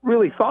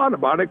really thought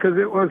about it because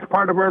it was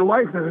part of our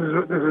life.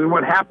 This is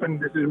what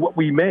happened. This is what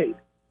we made.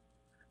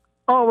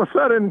 All of a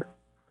sudden,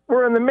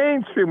 we're in the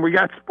mainstream. We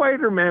got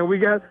Spider-Man. We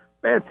got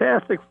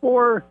Fantastic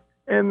Four.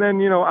 And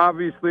then,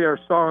 obviously our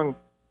song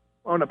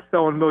wound up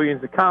selling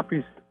millions of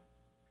copies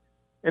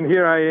And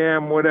here I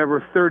am,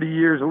 whatever, 30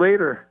 years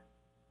later,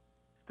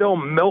 still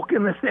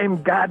milking the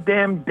same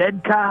goddamn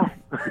dead cow.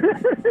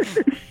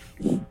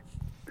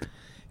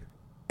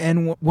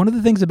 And one of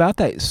the things about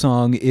that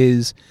song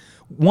is,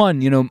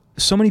 one,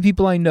 so many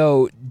people I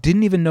know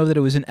didn't even know that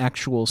it was an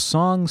actual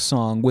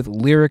song with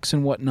lyrics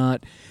and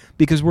whatnot,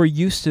 because we're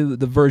used to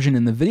the version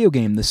in the video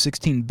game, the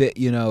 16-bit,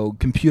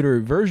 computer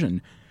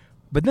version.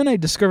 But then I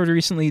discovered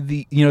recently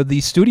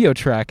the studio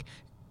track,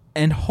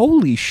 and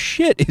holy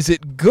shit, is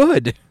it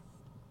good!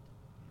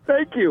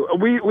 Thank you.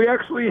 We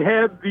actually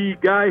had the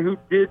guy who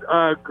did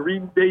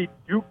Green Day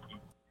Dookie,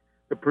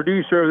 the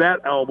producer of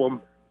that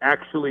album,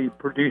 actually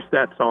produce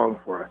that song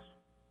for us.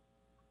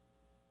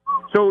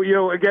 So,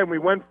 again, we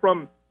went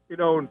from,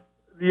 the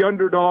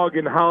underdog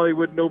in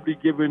Hollywood, nobody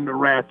giving a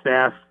rat's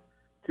ass,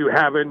 to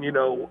having,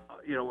 a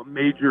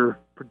major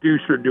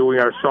producer doing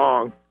our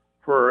song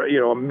for,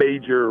 a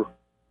major,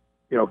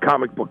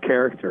 comic book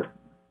character.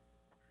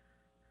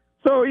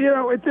 So,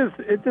 it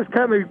just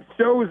kind of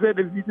shows that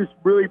if you just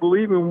really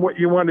believe in what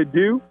you want to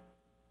do,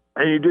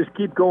 and you just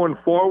keep going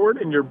forward,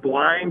 and you're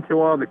blind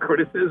to all the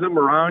criticism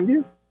around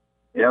you,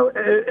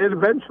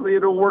 eventually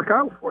it'll work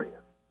out for you.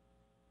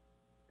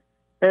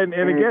 And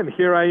again,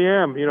 here I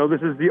am.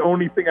 This is the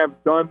only thing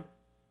I've done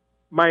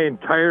my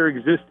entire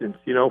existence.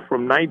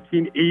 From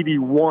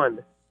 1981,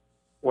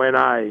 when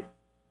I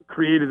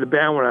created the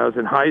band when I was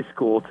in high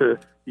school, to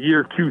the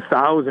year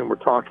 2000. We're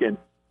talking,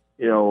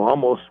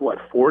 almost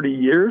 40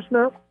 years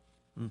now.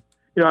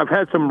 I've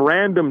had some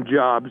random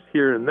jobs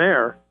here and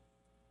there,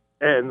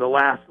 and the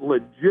last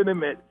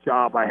legitimate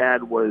job I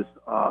had was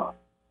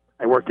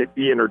I worked at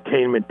E!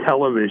 Entertainment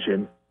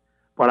Television,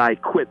 but I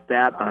quit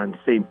that on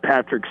St.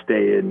 Patrick's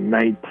Day in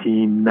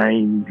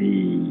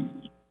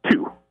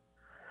 1992.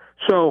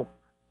 So,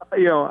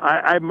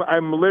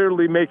 I'm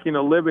literally making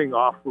a living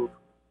off of,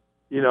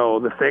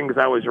 the things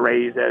I was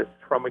raised as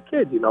from a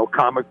kid,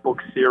 comic book,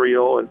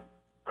 cereal, and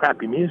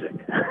crappy music.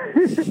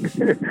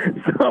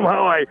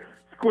 Somehow I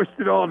squished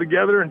it all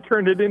together and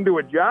turned it into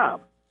a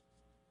job.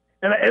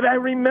 And I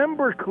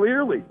remember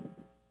clearly,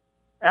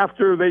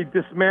 after they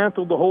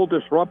dismantled the whole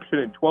disruption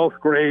in 12th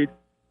grade,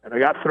 and I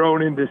got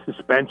thrown into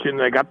suspension,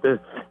 and I got the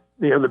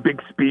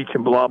big speech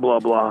and blah, blah,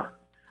 blah.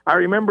 I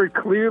remember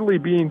clearly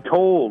being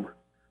told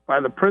by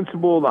the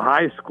principal of the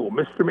high school,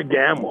 Mr.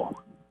 McGamwell,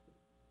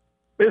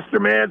 Mr.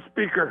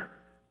 Manspeaker,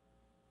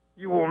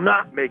 you will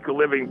not make a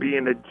living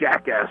being a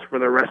jackass for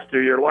the rest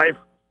of your life.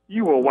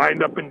 You will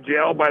wind up in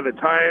jail by the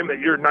time that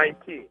you're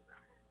 19.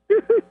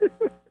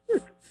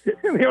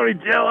 And the only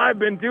jail I've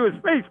been to is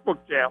Facebook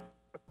jail.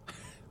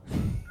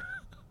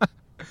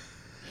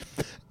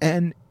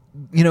 And,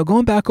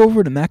 going back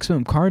over to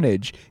Maximum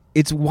Carnage,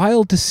 it's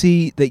wild to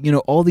see that,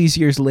 all these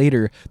years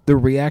later, the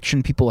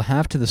reaction people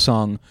have to the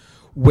song,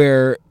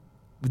 where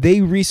they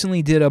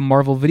recently did a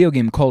Marvel video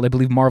game called, I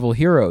believe, Marvel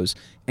Heroes,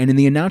 and in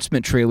the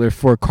announcement trailer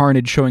for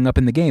Carnage showing up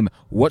in the game,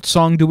 what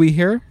song do we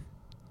hear?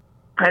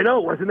 I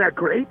know, wasn't that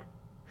great?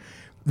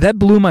 That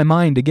blew my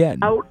mind again.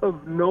 Out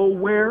of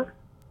nowhere,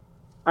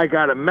 I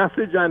got a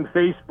message on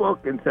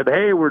Facebook and said,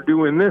 hey, we're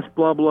doing this,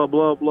 blah, blah,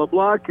 blah, blah,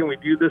 blah. Can we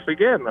do this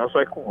again? And I was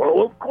like,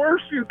 well, of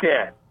course you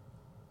can.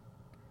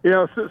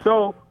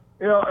 So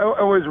it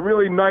was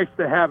really nice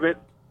to have it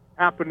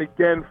happen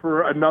again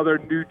for another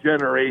new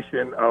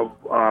generation of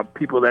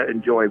people that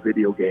enjoy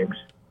video games.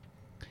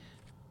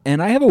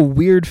 And I have a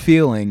weird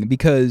feeling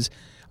because,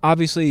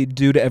 obviously,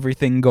 due to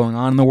everything going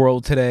on in the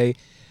world today,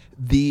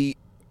 the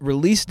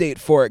release date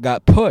for it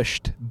got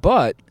pushed,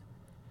 but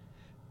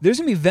there's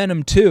going to be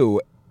Venom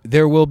 2,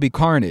 There Will Be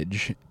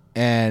Carnage,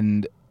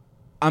 and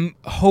I'm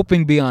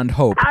hoping beyond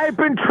hope. I've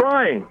been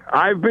trying.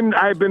 I've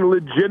been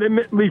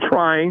legitimately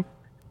trying.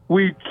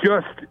 We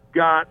just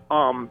got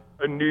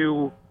a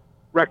new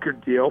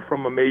record deal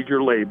from a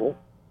major label,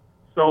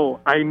 so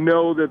I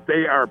know that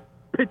they are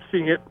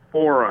pitching it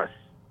for us,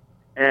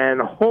 and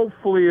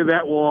hopefully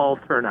that will all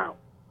turn out.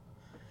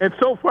 And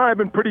so far, I've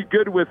been pretty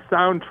good with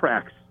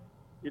soundtracks.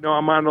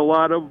 I'm on a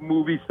lot of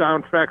movie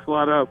soundtracks, a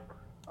lot of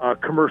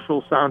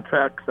commercial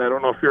soundtracks. I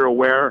don't know if you're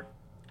aware.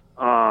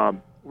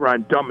 We're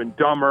on Dumb and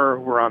Dumber.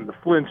 We're on the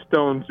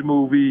Flintstones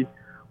movie.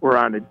 We're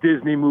on a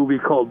Disney movie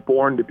called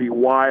Born to Be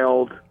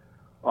Wild.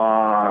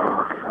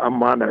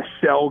 I'm on a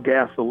Shell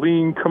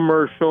gasoline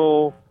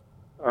commercial.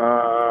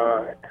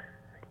 And,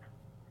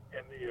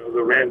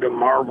 the random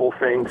Marvel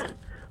things.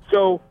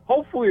 So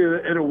hopefully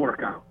it'll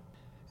work out.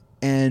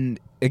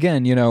 And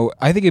again,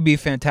 I think it'd be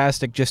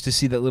fantastic just to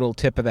see that little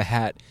tip of the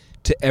hat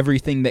to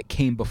everything that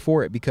came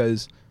before it,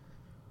 because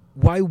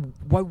why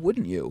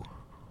wouldn't you?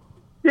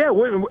 Yeah,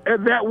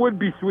 that would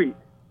be sweet.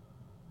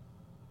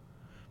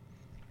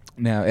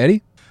 Now,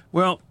 Eddie?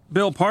 Well,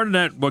 Bill, part of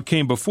that, what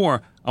came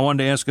before, I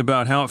wanted to ask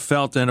about how it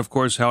felt and, of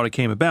course, how it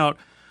came about.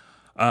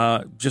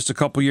 Just a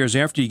couple years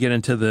after you get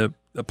into the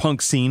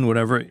punk scene,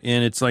 whatever,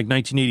 and it's like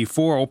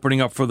 1984,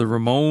 opening up for the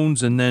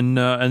Ramones, and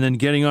then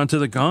getting onto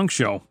the Gong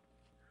Show.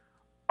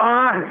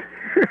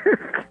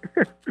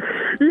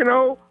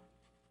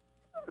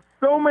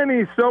 So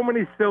many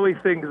silly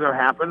things have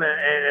happened,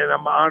 and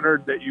I'm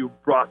honored that you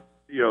brought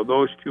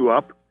those two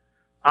up.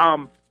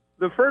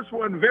 The first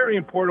one, very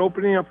important,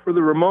 opening up for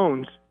the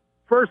Ramones.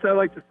 First, I'd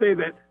like to say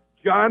that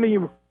Joey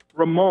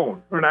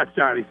Ramone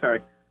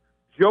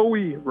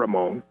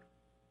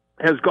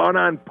has gone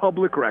on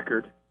public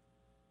record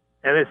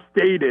and has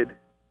stated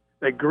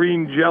that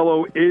Green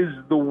Jello is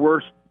the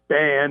worst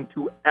band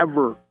to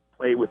ever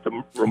play with the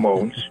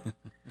Ramones.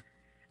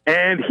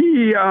 And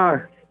he's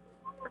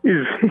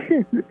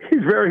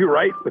very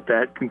right with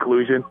that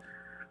conclusion.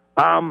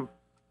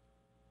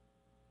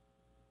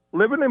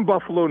 Living in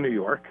Buffalo, New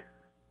York,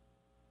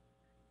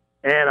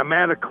 and I'm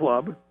at a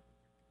club,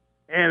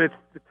 and it's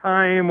the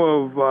time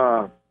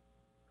of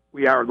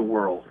We Are the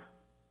World.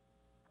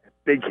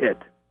 Big hit.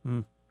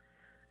 Mm.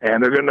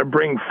 And they're going to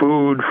bring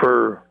food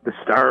for the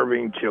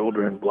starving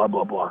children, blah,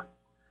 blah, blah.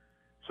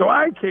 So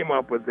I came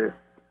up with this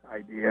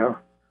idea.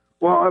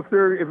 Well, if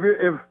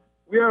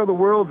We Are the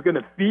World's going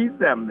to feed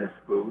them this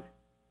food,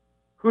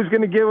 who's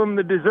going to give them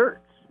the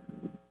desserts?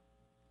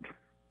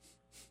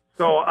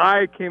 So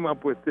I came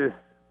up with this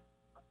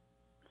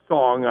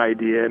song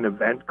idea, an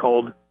event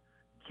called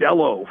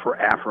Jello for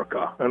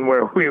Africa, and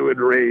where we would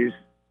raise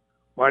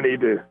money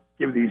to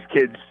give these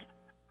kids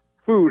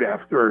food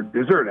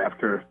dessert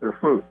after their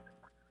food.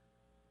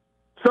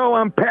 So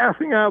I'm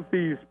passing out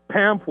these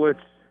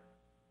pamphlets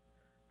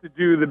to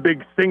do the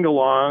big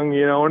sing-along,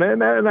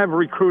 and I've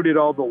recruited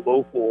all the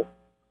local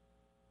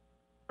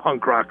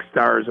punk rock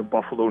stars of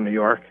Buffalo, New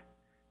York,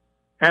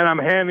 and I'm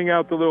handing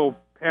out the little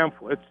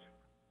pamphlets,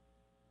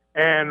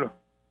 and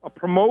a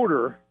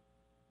promoter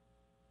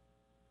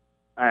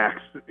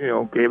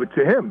gave it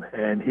to him,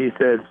 and he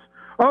says,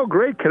 "Oh,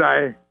 great, can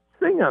I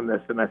sing on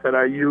this?" And I said,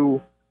 "Are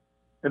you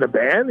in a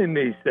band?" And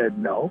he said,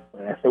 "No."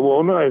 And I said,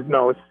 "Well,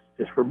 no, it's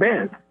just for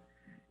bands."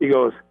 He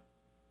goes,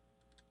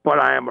 "But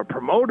I am a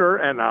promoter,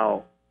 and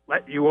I'll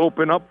let you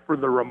open up for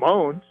the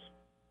Ramones."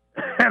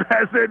 And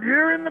I said,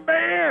 "You're in the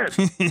band."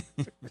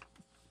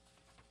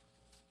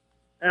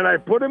 And I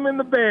put him in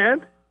the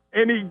band,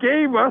 and he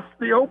gave us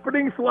the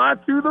opening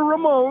slot to the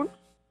Ramones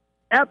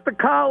at the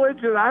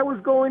college that I was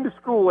going to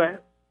school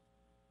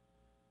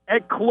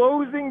at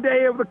closing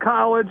day of the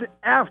college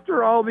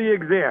after all the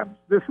exams.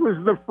 This was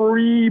the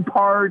free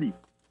party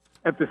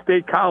at the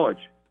State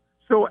College.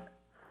 So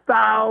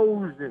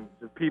thousands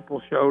of people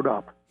showed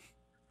up.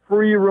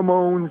 Free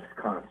Ramones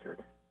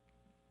concert.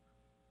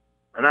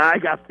 And I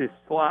got this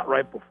slot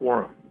right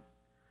before him.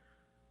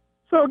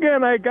 So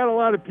again, I got a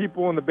lot of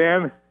people in the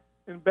band.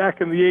 And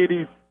back in the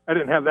 80s, I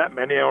didn't have that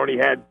many. I only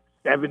had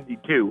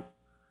 72.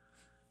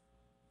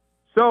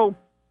 So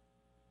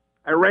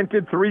I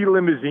rented 3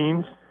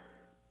 limousines,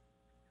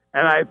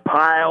 and I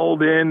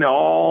piled in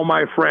all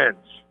my friends.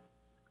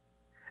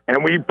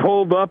 And we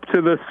pulled up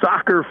to the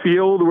soccer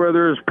field where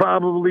there's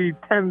probably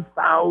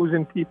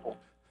 10,000 people.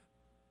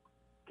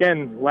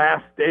 Again,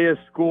 last day of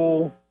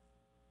school,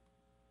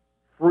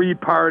 free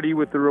party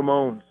with the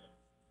Ramones.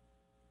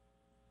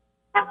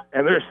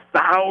 And there's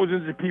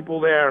thousands of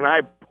people there, and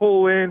I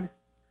pull in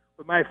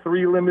with my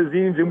 3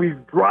 limousines, and we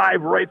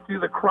drive right through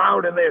the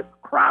crowd, and the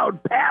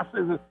crowd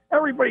passes, and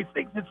everybody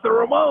thinks it's the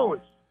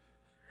Ramones.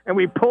 And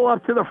we pull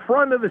up to the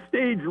front of the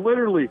stage,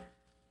 literally,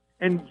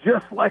 and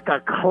just like a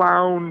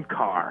clown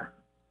car,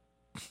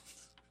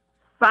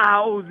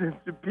 thousands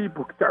of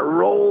people start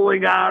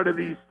rolling out of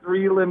these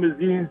 3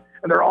 limousines,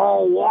 and they're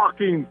all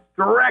walking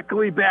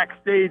directly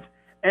backstage.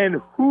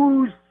 And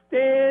who's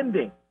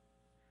standing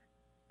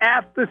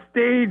at the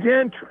stage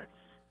entrance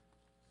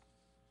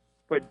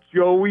but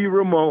Joey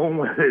Ramone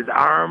with his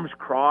arms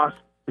crossed,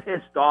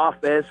 pissed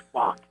off as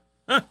fuck?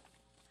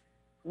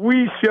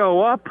 We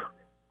show up.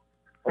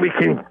 We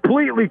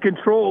completely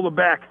control the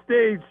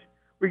backstage.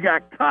 We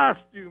got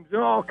costumes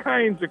and all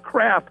kinds of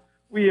crap.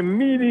 We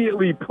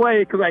immediately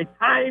play because I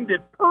timed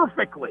it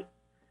perfectly.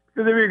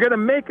 Because if you're going to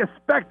make a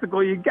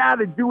spectacle, you got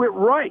to do it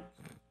right.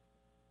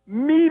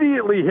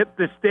 Immediately hit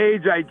the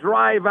stage. I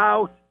drive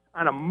out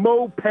on a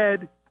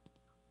moped,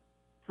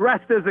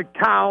 dressed as a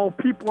cow.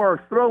 People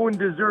are throwing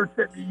desserts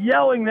at me,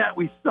 yelling that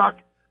we suck.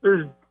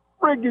 There's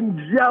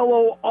friggin'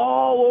 Jello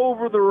all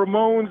over the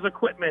Ramones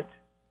equipment.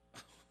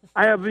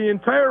 I have the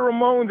entire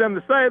Ramones on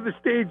the side of the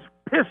stage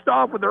pissed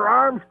off with their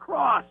arms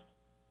crossed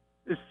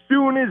as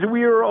soon as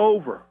we were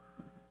over.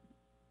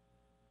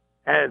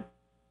 And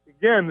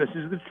again, this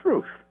is the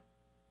truth.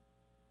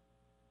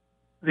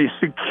 The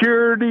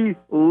security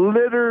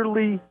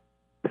literally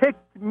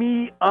picked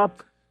me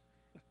up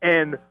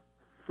and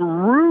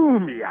threw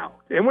me out.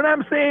 And when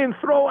I'm saying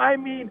throw, I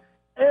mean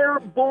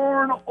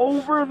airborne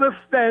over the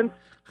fence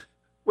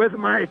with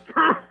my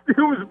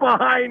costumes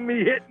behind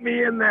me, hitting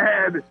me in the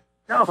head,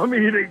 telling me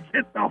to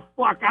get the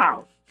fuck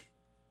out.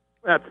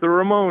 That's the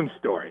Ramones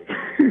story.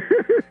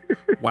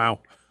 Wow.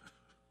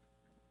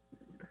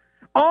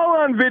 All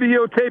on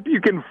videotape. You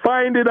can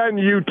find it on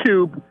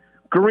YouTube.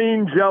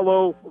 Green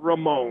Jello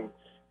Ramones.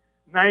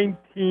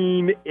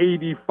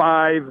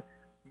 1985,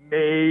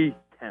 May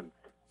 10th.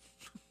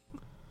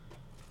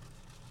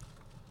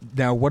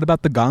 Now, what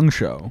about the Gong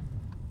Show?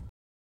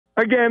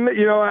 Again,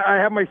 I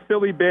have my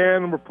silly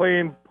band. We're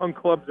playing punk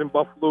clubs in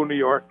Buffalo, New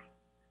York.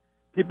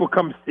 People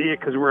come see it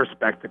because we're a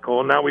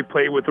spectacle. Now we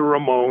play with the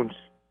Ramones.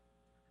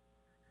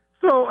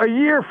 So a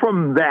year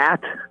from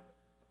that,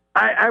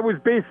 I was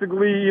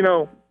basically,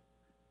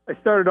 I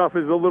started off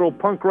as a little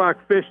punk rock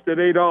fish that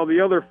ate all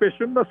the other fish,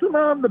 and so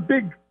now I'm the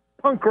big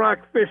punk rock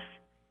fish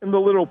in the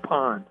little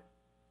pond.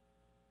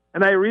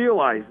 And I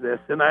realize this,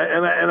 and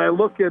I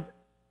look at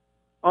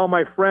all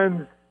my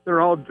friends.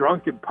 They're all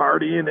drunk and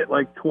partying at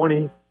like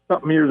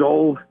 20-something years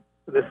old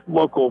at this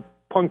local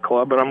punk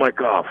club, and I'm like,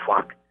 oh,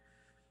 fuck.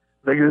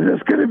 Like, is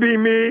this going to be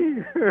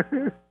me?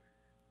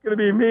 It's going to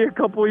be me a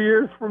couple of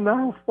years from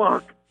now?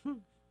 Fuck.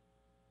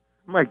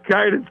 My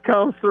guidance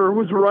counselor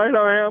was right.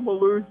 I am a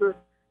loser.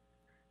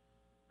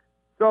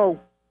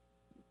 So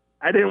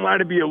I didn't want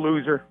to be a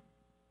loser.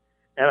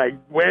 And I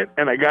went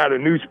and I got a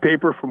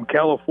newspaper from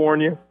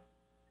California.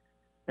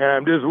 And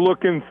I'm just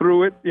looking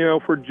through it,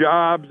 for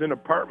jobs and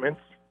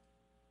apartments.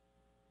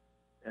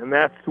 And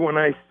that's when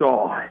I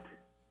saw it.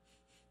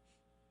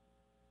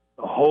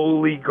 The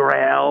holy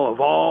grail of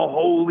all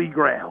holy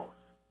grails.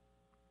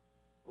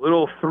 A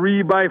little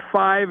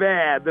 3x5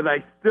 ad that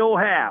I still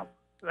have,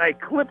 that I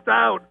clipped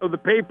out of the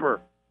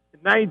paper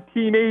in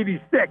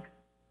 1986.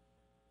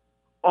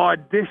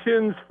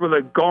 Auditions for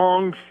the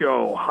Gong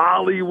Show,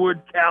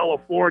 Hollywood,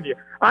 California.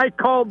 I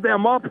called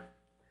them up,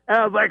 and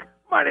I was like,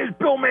 my name's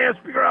Bill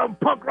Manspeaker. I'm a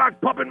punk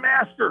rock puppet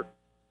master.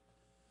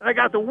 And I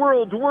got the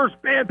world's worst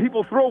band.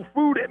 People throw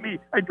food at me.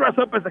 I dress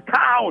up as a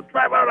cow,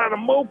 drive out on a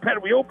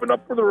moped. We open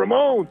up for the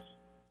Ramones.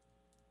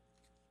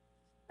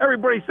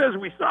 Everybody says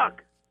we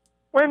suck.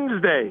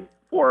 Wednesday,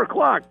 4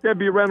 o'clock,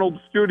 Debbie Reynolds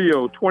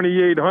Studio,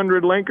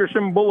 2800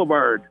 Lancashire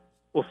Boulevard.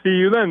 We'll see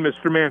you then,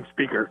 Mr.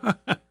 Manspeaker.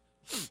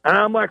 And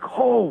I'm like,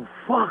 oh,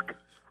 fuck.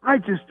 I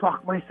just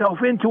talked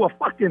myself into a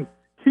fucking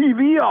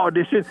TV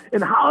audition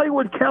in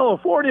Hollywood,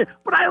 California,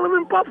 but I live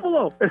in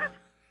Buffalo.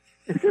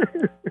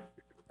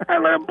 I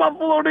live in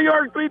Buffalo, New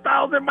York,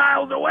 3,000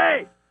 miles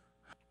away.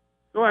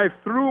 So I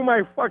threw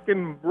my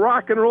fucking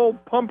rock and roll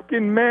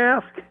pumpkin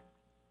mask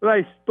that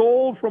I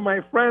stole from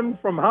my friend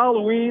from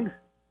Halloween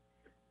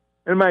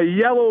and my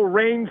yellow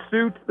rain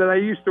suit that I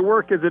used to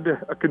work as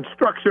a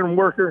construction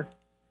worker,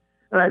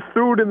 and I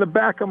threw it in the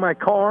back of my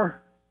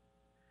car,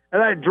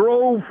 and I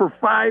drove for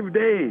 5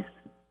 days.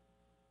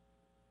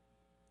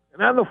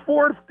 And on the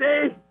fourth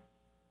day,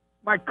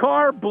 my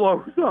car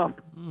blows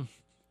up.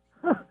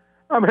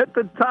 I'm at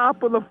the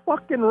top of the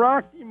fucking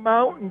Rocky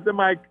Mountains, and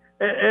my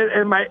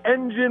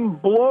engine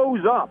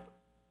blows up.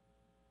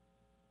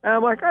 And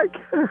I'm like, I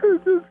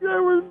can't. This guy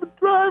was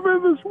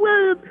driving this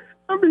way, and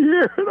I'm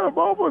here, and I'm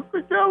almost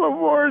to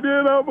California,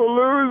 and I'm a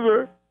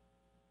loser.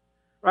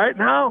 Right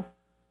now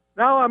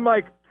I'm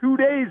like 2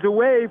 days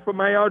away from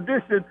my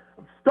audition.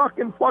 I'm stuck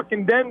in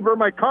fucking Denver.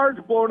 My car's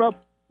blown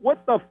up.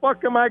 What the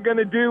fuck am I going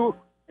to do?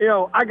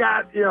 I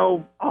got,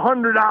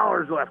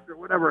 $100 left or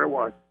whatever it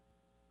was.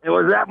 It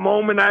was that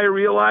moment I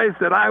realized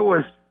that I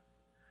was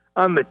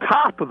on the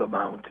top of the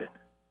mountain.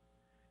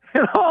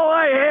 And all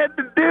I had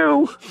to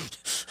do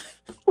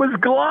was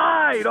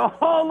glide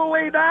all the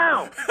way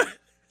down.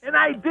 And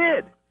I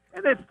did.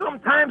 And then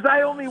sometimes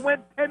I only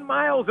went 10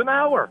 miles an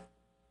hour.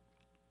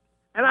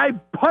 And I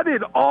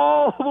putted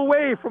all the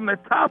way from the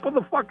top of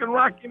the fucking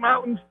Rocky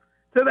Mountains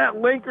to that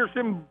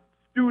Lancashire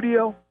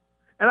studio.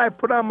 And I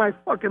put on my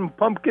fucking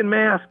pumpkin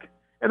mask.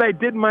 And I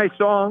did my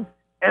song.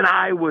 And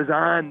I was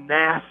on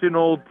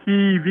national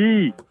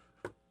TV.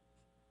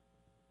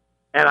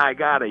 And I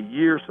got a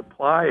year's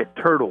supply of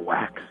turtle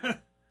wax.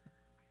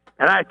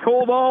 And I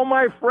told all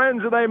my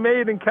friends that I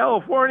made in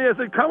California, I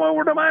said, come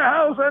over to my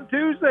house on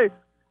Tuesday.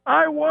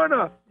 I want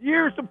a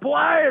year's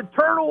supply of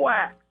turtle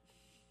wax.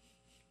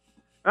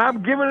 And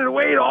I'm giving it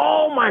away to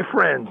all my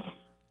friends.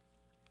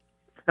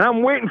 And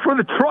I'm waiting for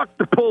the truck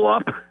to pull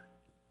up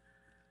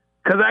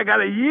because I got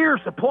a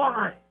year's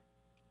supply.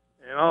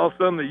 And all of a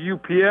sudden, the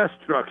UPS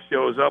truck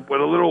shows up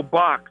with a little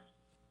box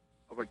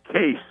of a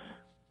case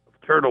of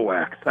turtle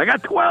wax. I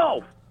got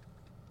 12.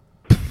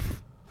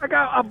 I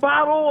got a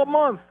bottle a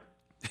month.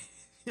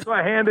 So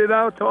I handed it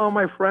out to all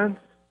my friends.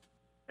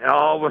 And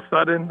all of a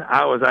sudden,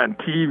 I was on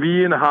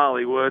TV in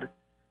Hollywood,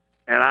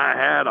 and I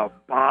had a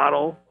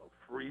bottle of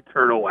free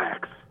turtle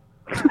wax.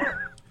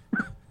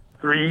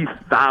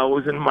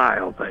 3,000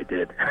 miles I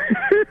did.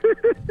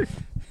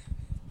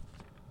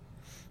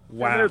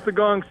 Wow. And that's the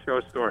Gong Show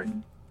story.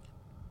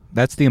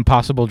 That's the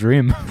impossible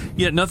dream.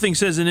 Yeah, nothing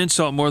says an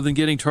insult more than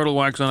getting turtle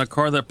wax on a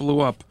car that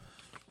blew up.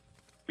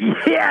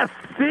 Yes,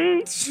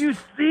 see? You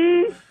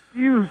see?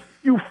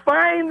 You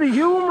find the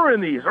humor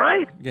in these,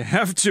 right? You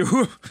have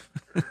to.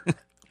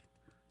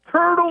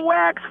 Turtle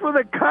wax for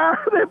the car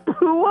that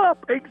blew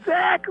up.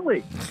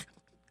 Exactly.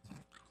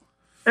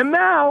 And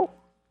now,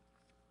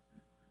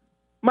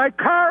 my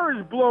car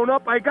is blown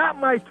up. I got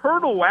my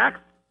turtle wax,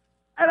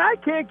 and I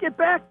can't get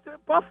back to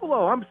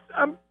Buffalo.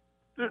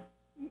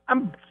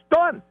 I'm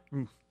stunned.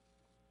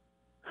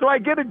 So I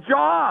get a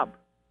job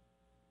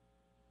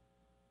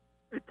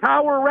at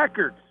Tower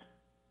Records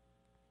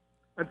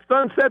on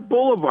Sunset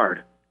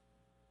Boulevard.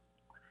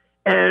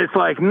 And it's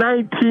like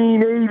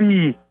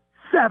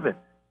 1987.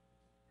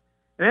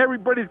 And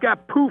everybody's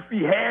got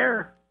poofy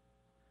hair.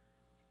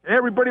 And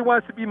everybody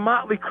wants to be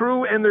Motley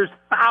Crue. And there's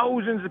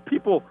thousands of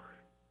people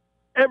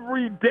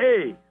every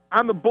day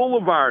on the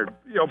boulevard,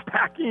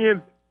 packing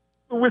in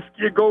the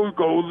Whiskey A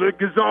Go-Go, the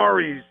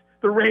Gazaris,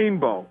 the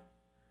Rainbow.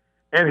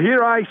 And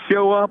here I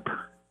show up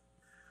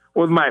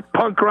with my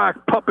punk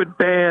rock puppet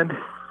band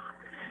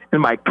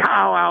and my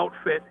cow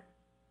outfit,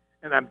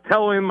 and I'm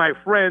telling my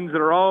friends that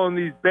are all in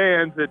these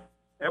bands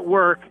at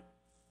work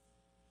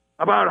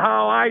about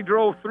how I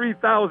drove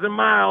 3,000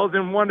 miles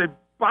and won a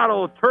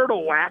bottle of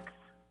turtle wax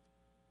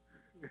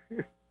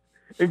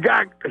and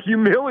got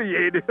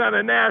humiliated on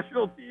a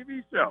national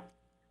TV show.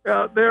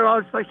 They're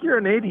all just like, you're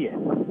an idiot.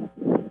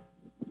 And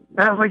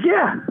I was like,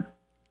 yeah,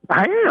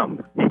 I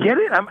am. You get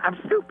it? I'm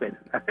stupid.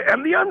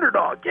 I'm the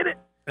underdog. Get it?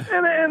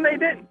 And they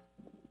didn't.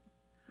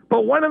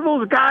 But one of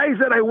those guys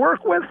that I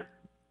work with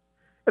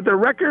at the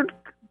record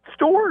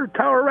store,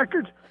 Tower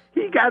Records,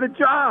 he got a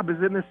job as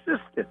an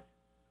assistant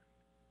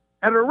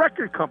at a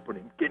record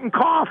company, getting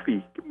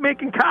coffee,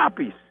 making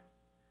copies.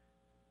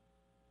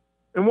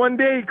 And one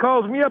day he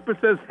calls me up and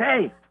says,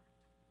 hey,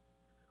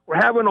 we're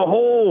having a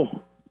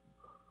whole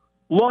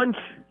lunch,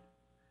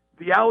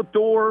 the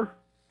outdoor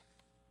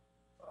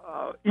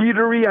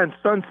eatery on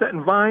Sunset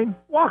and Vine.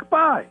 Walk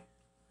by.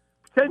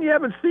 Pretend you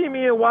haven't seen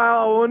me in a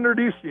while. I'll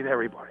introduce you to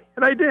everybody.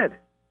 And I did.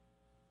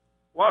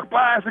 Walk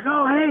by. I was like,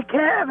 oh, hey,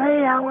 Kev.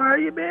 Hey, how are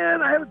you,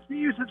 man? I haven't seen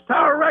you since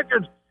Tower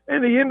Records.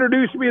 And he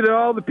introduced me to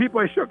all the people.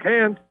 I shook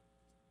hands.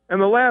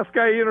 And the last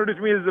guy he introduced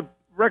me as the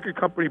record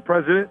company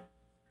president.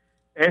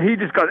 And he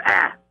just goes,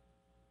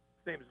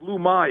 his name's Lou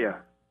Maya.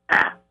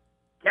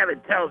 Kevin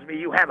tells me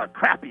you have a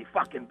crappy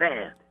fucking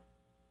band.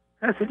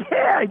 I said,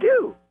 yeah, I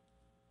do.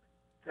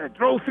 I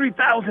drove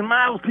 3,000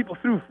 miles. People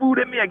threw food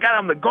at me. I got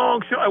on the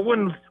Gong Show. I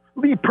wouldn't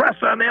leave press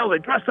on there. They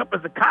dressed up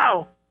as a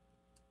cow.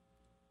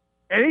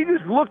 And he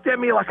just looked at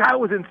me like I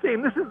was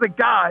insane. This is the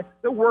guy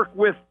that worked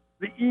with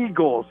the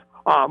Eagles,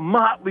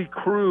 Motley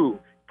Crue,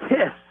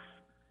 Kiss,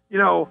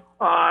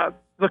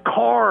 the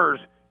Cars,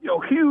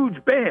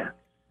 huge bands.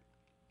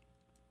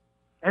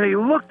 And he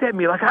looked at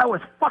me like I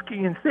was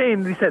fucking insane.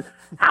 And he said,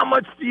 how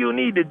much do you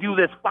need to do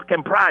this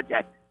fucking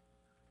project?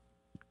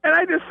 And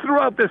I just threw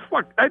out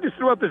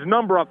this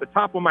number off the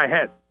top of my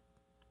head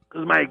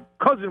because my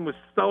cousin was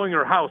selling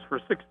her house for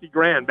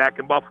 $60,000 back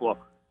in Buffalo.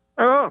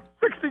 Oh,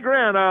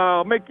 $60,000,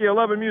 I'll make you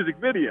 11 music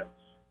videos.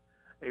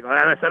 And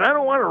I said, I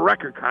don't want a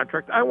record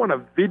contract. I want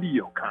a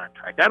video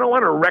contract. I don't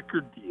want a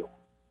record deal.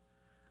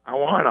 I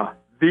want a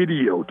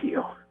video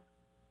deal.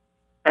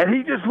 And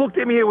he just looked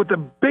at me with the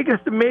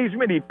biggest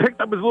amazement. He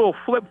picked up his little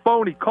flip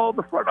phone. He called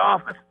the front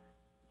office,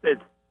 said,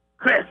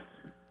 Chris,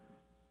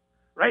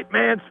 write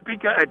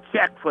Manspeaker a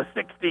check for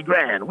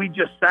 $60,000. We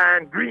just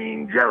signed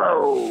Green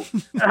Jello.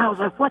 And I was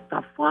like, what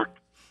the fuck?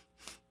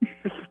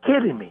 You're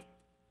kidding me.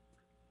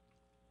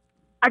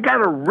 I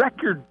got a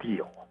record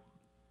deal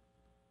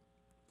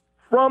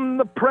from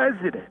the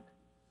president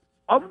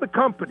of the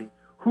company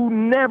who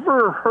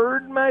never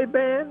heard my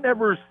band,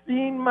 never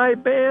seen my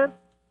band,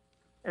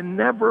 and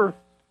never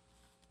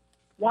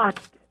watched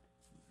it.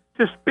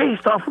 Just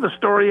based off of the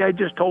story I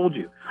just told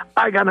you.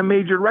 I got a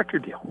major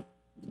record deal.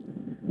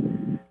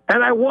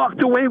 And I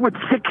walked away with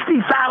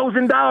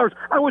 $60,000.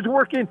 I was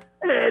working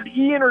at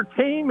E!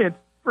 Entertainment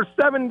for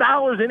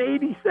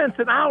 $7.80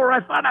 an hour.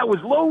 I thought I was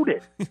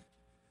loaded.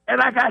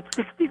 And I got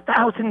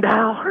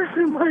 $60,000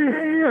 in my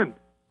hand.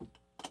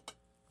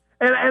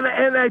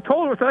 And I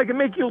told him, I said, I can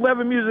make you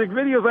 11 music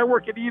videos. I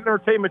work at E!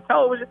 Entertainment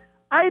Television.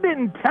 I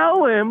didn't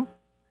tell him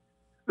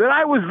that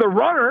I was the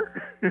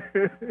runner.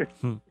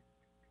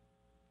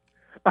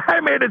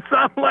 I made it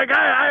sound like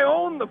I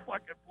owned the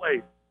fucking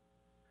place.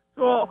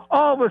 So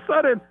all of a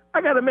sudden,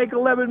 I got to make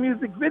 11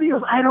 music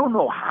videos. I don't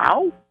know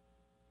how.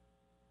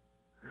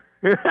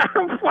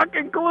 I'm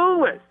fucking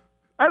clueless.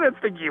 I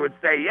didn't think he would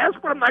say yes,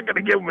 but I'm not going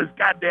to give him his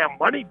goddamn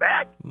money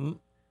back.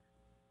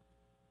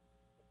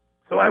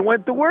 So I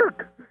went to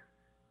work.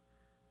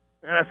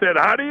 And I said,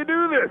 how do you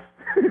do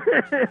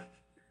this?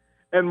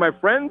 And my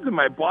friends and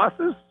my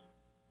bosses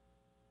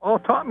all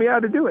taught me how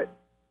to do it.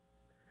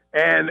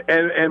 And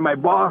my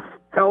boss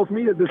tells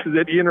me that this is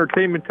at E!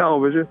 Entertainment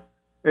Television.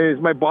 And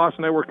he's my boss,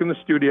 and I work in the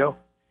studio.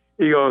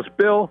 He goes,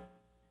 Bill,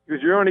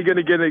 you're only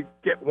going to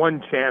get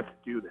one chance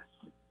to do this.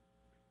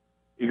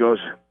 He goes,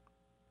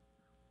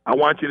 I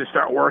want you to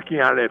start working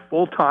on it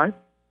full time.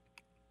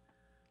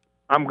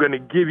 I'm going to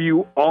give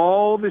you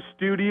all the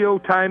studio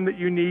time that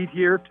you need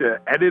here to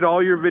edit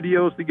all your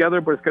videos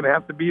together, but it's going to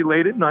have to be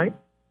late at night.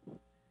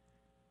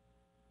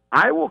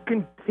 I will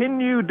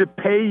continue to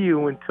pay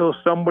you until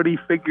somebody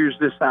figures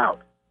this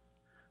out.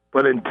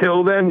 But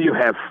until then, you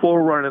have full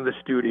run in the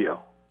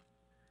studio.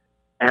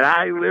 And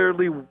I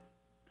literally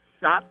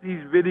shot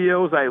these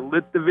videos. I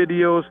lit the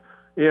videos,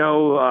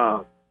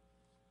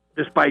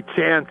 just by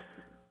chance.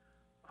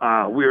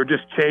 We were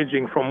just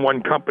changing from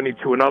one company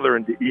to another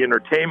into E!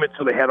 Entertainment,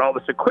 so they had all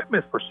this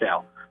equipment for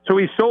sale. So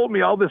he sold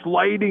me all this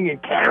lighting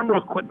and camera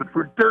equipment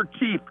for dirt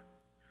cheap.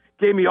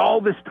 Gave me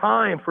all this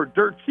time for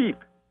dirt cheap.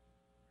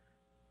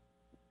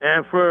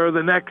 And for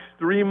the next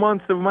 3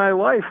 months of my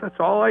life,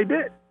 that's all I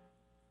did.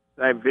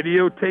 I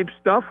videotaped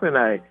stuff, and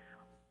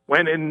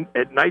went in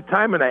at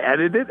nighttime and I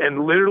edited,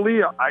 and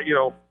literally,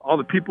 all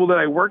the people that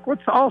I worked with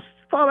all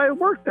thought I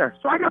worked there.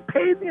 So I got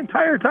paid the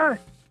entire time.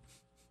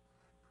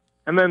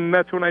 And then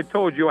that's when I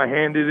told you I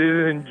handed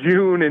it in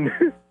June,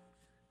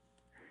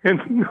 and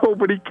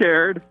nobody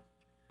cared.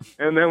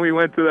 And then we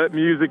went to that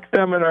music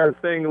seminar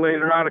thing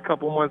later on, a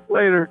couple months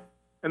later,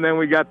 and then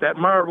we got that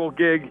Marvel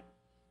gig.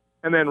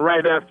 And then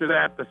right after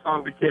that, the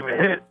song became a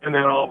hit, and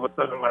then all of a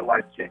sudden my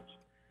life changed.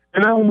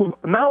 And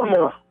now I'm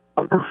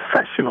a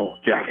professional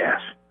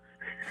jackass.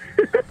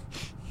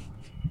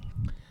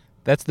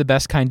 That's the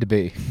best kind to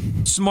be.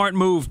 Smart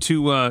move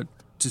to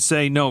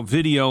say no,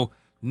 video,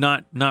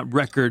 not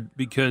record,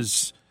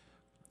 because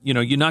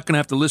you're not going to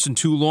have to listen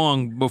too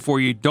long before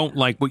you don't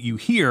like what you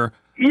hear.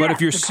 Yeah, but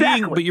if you're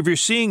exactly.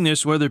 seeing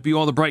this, whether it be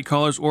all the bright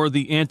colors or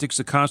the antics,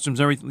 the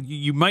costumes, everything,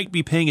 you might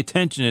be paying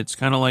attention. It's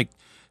kind of like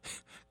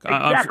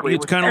exactly.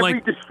 It's kind of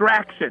like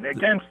distraction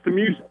against the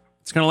music.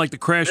 It's kind of like the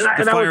crash.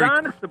 And I was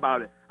honest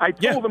about it. I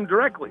told them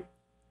directly.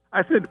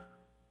 I said,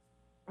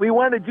 we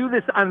want to do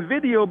this on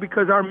video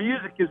because our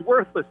music is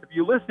worthless. If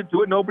you listen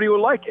to it, nobody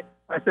will like it.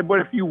 I said, but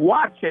if you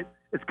watch it,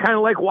 it's kind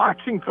of like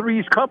watching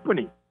Three's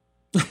Company.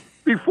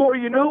 Before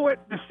you know it,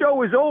 the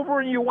show is over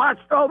and you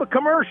watched all the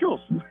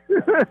commercials.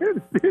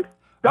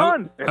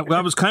 Done.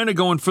 I was kind of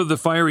going for the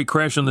fiery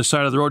crash on the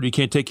side of the road you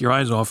can't take your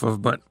eyes off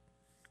of, but...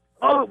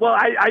 Oh, well,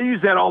 I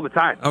use that all the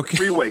time. Okay.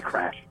 Freeway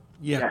crash.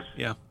 Yeah, yes.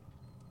 Yeah.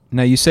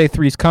 Now, you say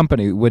Three's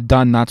Company. Would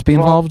Don Knotts be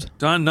involved?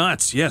 Don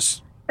Knotts,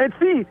 yes. And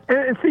see,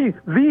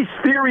 these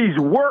theories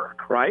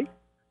work, right?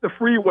 The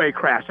freeway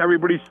crash,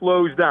 everybody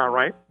slows down,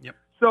 right? Yep.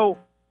 So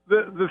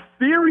the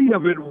theory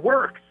of it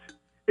works.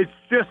 It's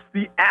just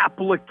the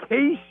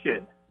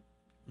application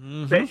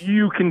that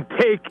you can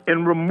take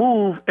and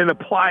remove and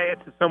apply it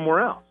to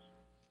somewhere else.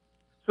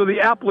 So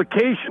the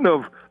application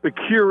of the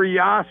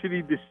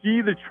curiosity to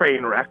see the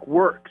train wreck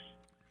works.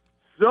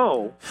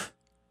 So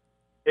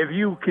if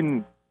you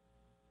can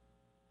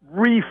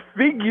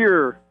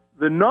refigure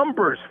the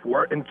numbers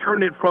for it and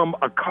turn it from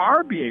a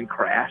car being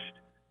crashed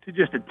to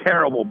just a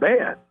terrible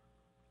band,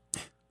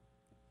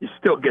 you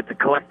still get to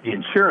collect the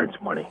insurance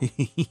money.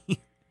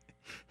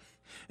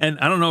 And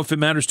I don't know if it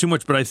matters too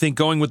much, but I think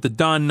going with the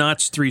Don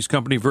Knotts Three's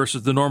Company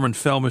versus the Norman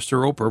Fell,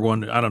 Mr. Roper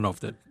one, I don't know if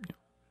that...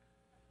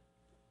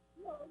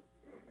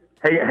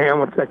 Hey, hang on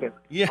 1 second.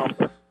 Yeah. I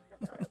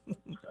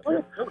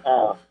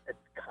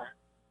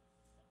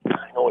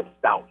know it's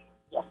down.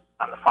 Yes,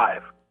 on the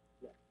 5.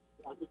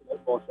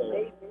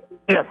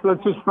 Yes,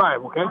 let's just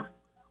 5, okay?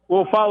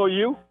 We'll follow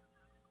you.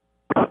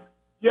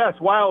 Yes,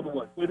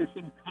 Wildwood. It is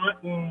in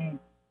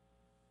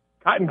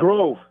Cotton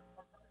Grove.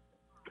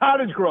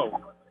 Cottage Grove.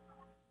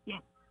 Yeah.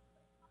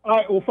 All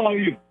right, we'll follow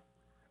you.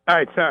 All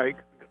right, sorry.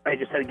 I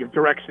just had to give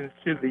directions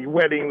to the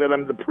wedding that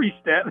I'm the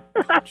priest at.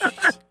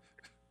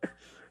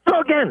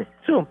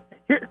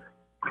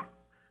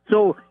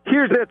 So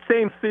here's that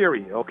same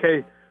theory,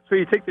 okay? So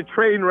you take the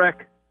train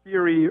wreck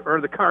theory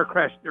or the car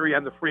crash theory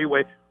on the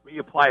freeway,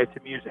 reapply it to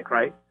music,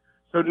 right?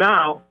 So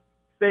now,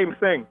 same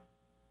thing.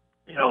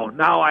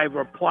 Now I've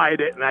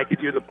applied it and I could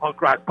do the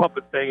punk rock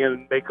puppet thing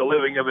and make a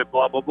living of it,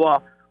 blah, blah,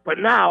 blah. But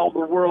now the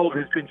world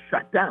has been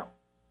shut down.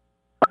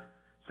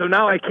 So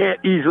now I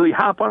can't easily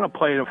hop on a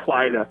plane and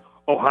fly to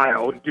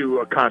Ohio and do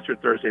a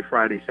concert Thursday,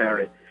 Friday,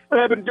 Saturday. And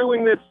I've been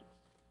doing this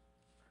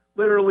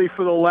literally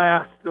for the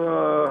last,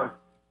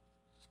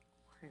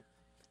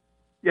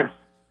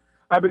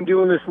 I've been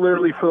doing this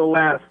literally for the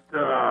last,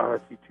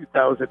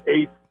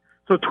 2008.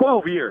 So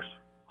 12 years,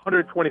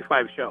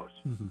 125 shows.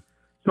 Mm-hmm.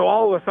 So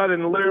all of a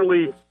sudden,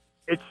 literally,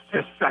 it's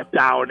just shut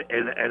down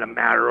in a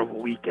matter of a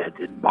weekend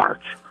in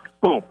March.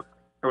 Boom,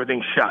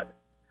 everything's shut.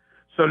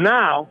 So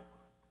now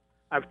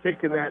I've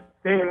taken that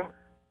same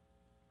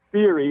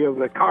theory of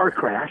the car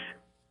crash,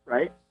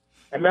 right?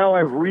 And now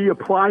I've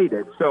reapplied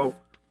it. So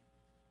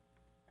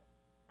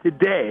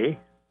today,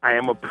 I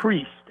am a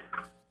priest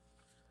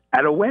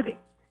at a wedding.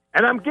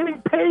 And I'm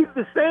getting paid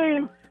the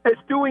same as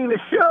doing the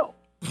show.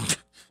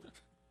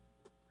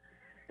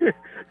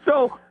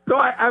 So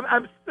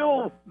I'm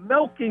still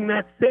milking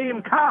that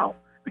same cow.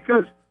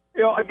 Because,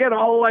 again,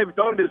 all I've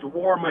done is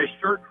wore my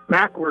shirt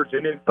backwards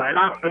and inside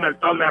out. And I've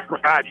done that for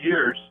 5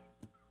 years.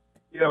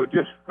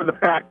 Just for the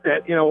fact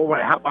that, when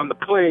I hop on the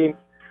plane,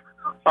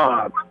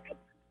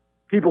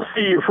 people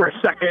see you for a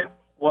second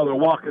while they're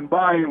walking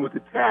by, and with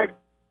the tag,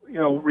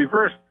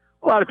 reversed,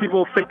 a lot of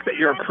people think that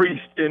you're a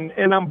priest,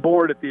 and I'm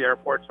bored at the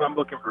airport, so I'm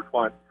looking for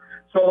fun.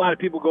 So a lot of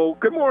people go,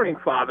 "Good morning,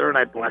 Father," and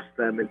I bless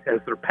them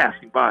as they're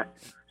passing by.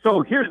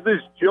 So here's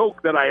this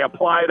joke that I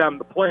applied on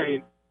the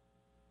plane,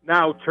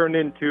 now turned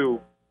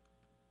into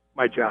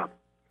my job.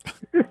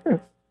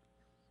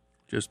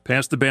 Just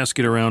pass the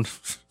basket around.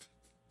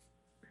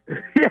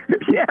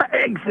 Yeah,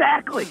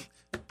 exactly.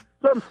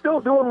 So I'm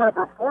still doing my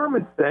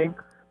performance thing,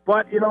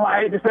 but,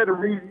 I just had to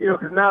read,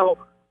 because now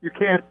you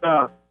can't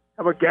have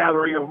a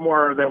gathering of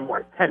more than,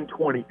 10,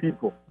 20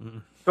 people.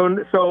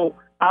 Mm-hmm. So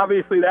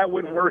obviously that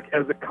wouldn't work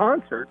as a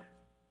concert,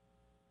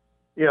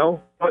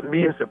 but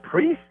me as a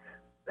priest,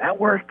 that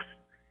works.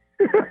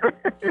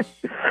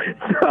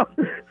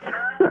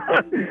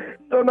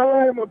 So now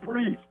I'm a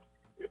priest.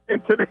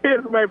 And today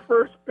is my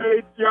first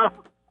paid job.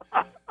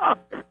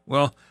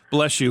 Well,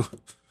 bless you.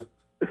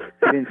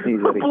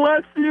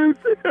 Bless you,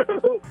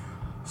 too.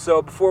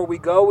 So before we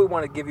go, we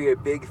want to give you a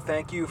big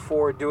thank you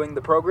for doing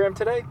the program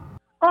today.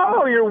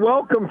 Oh, you're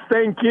welcome.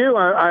 Thank you.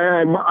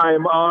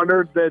 I'm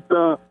honored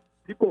that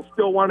people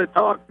still want to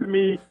talk to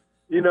me,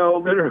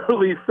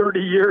 literally 30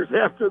 years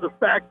after the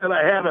fact that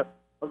I had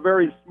a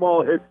very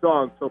small hit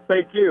song. So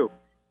thank you.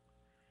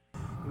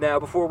 Now,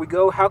 before we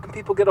go, how can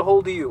people get a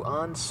hold of you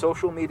on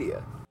social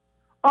media?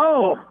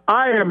 Oh,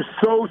 I am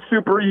so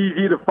super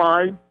easy to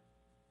find.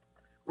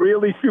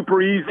 Really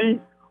super easy.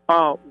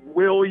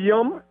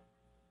 William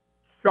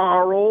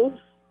Charles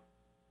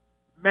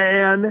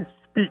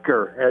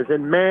Manspeaker, as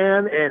in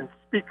man and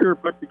speaker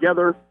put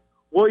together.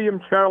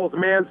 William Charles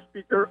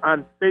Manspeaker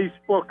on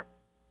Facebook.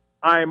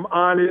 I'm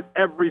on it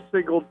every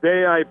single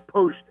day. I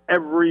post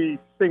every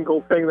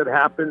single thing that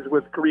happens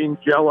with Green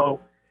Jello,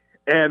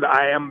 and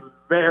I am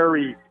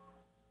very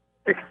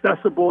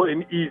accessible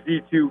and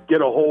easy to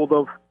get a hold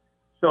of.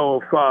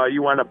 So if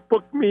you want to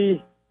book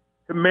me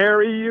to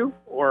marry you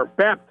or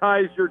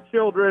baptize your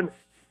children,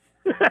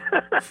 oh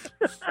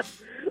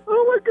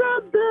my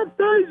God,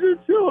 baptize your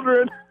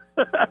children.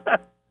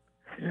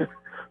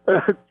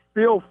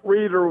 Feel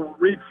free to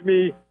reach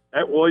me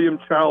at William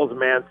Charles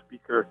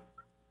Manspeaker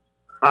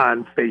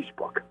on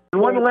Facebook.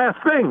 And one last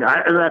thing,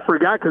 I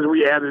forgot because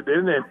we added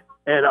in,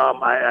 and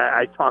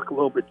I talk a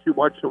little bit too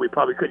much, so we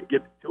probably couldn't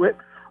get to it.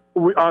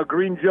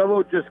 Green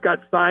Jello just got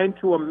signed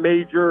to a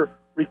major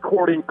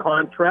recording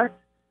contract.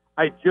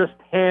 I just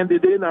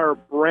handed in our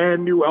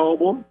brand new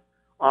album.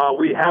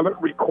 We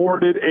haven't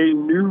recorded a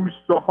new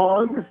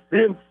song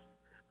since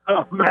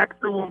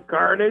Maximum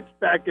Carnage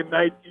back in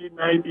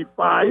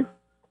 1995.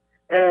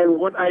 And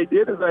what I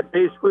did is I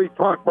basically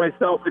talked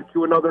myself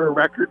into another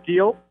record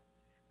deal.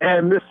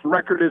 And this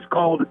record is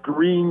called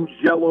Green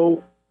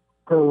Jello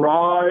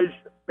Garage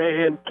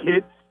Band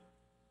Kids.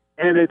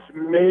 And it's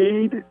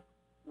made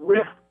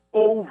with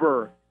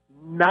over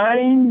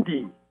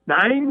 90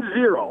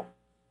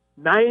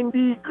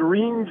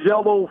 Green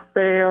Jello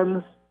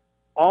fans,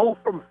 all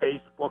from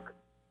Facebook.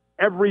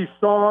 Every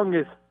song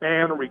is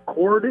fan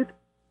recorded,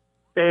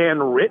 fan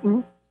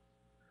written.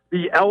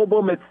 The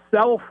album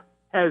itself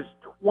has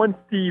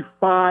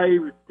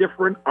 25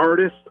 different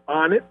artists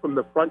on it, from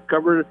the front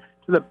cover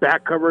to the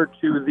back cover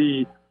to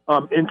the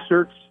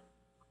inserts.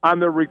 On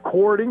the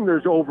recording,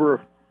 there's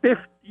over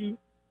 50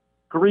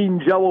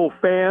 Green Jello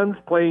fans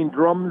playing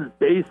drums,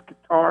 bass,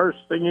 guitar,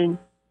 singing.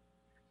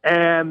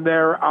 And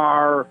there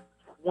are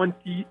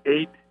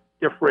 28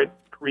 different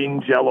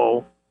Green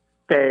Jello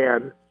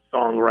fan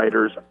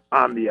songwriters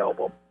on the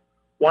album.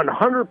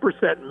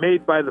 100%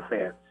 made by the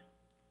fans.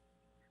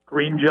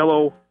 Green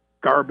Jello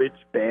Garbage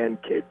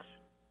Band Kids.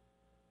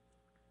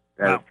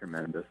 That's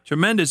tremendous.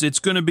 Tremendous. It's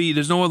going to be,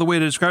 there's no other way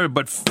to describe it,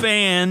 but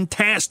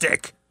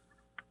fantastic.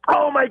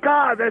 Oh, my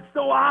God. That's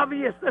so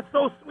obvious. That's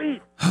so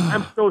sweet.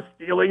 I'm so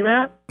stealing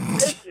that.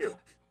 Thank you.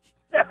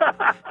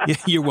 Yeah,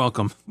 you're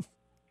welcome.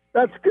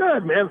 That's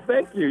good, man.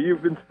 Thank you.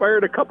 You've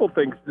inspired a couple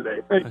things today.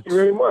 Thank you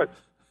very much.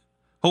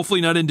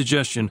 Hopefully not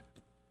indigestion.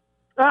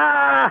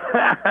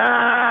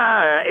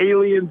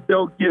 Aliens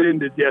don't get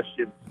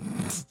indigestion.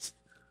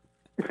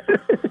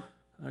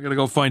 I got to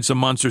go find some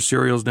monster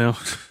cereals now.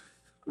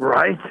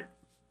 Right?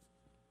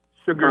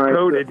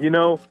 Sugar-coated,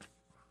 now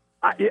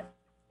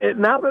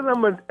that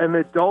I'm an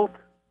adult,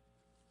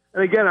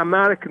 and again, I'm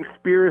not a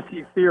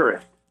conspiracy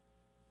theorist,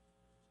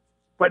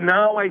 but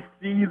now I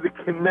see the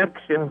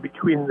connection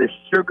between the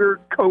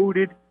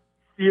sugar-coated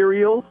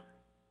cereals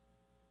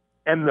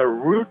and the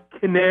root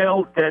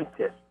canal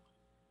dentist.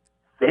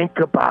 Think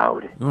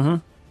about it. Mm-hmm.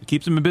 It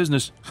keeps them in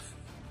business.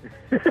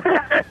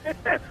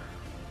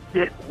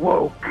 Get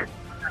woke.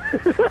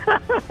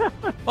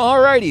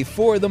 Alrighty,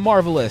 for the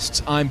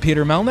Marvelists, I'm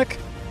Peter Melnick.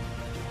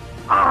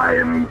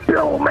 I'm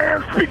Bill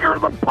Manspeaker,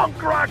 the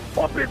punk rock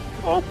puppet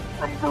pope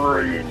from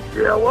Green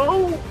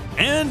Jello.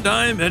 And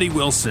I'm Eddie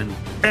Wilson.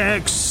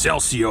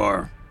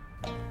 Excelsior.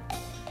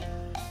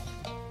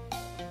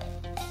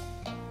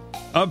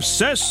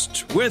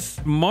 Obsessed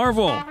with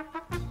Marvel.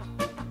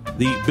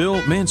 The Bill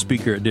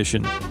Manspeaker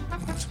edition.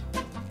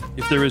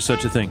 If there is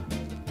such a thing.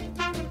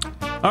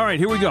 All right,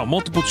 here we go.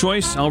 Multiple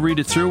choice. I'll read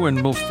it through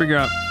and we'll figure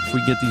out if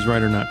we get these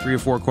right or not. 3 or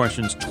 4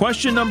 questions.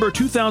 Question number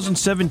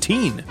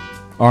 2017.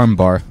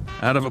 Armbar.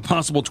 Out of a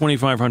possible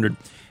 2,500.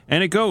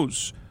 And it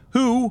goes,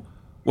 who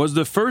was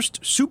the first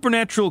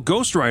supernatural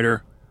Ghost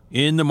Rider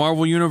in the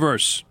Marvel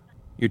Universe?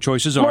 Your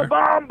choices are...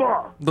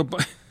 Bomba!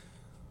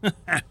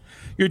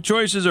 Your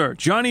choices are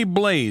Johnny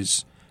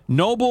Blaze,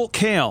 Noble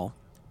Kale,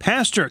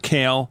 Pastor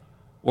Kale,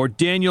 or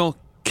Daniel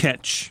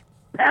Ketch.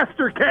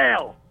 Pastor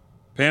Kale.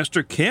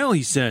 Pastor Kale,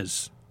 he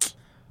says.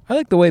 I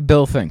like the way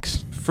Bill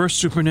thinks. First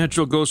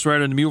supernatural Ghost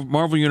Rider in the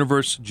Marvel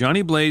Universe,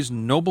 Johnny Blaze,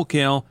 Noble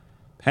Kale,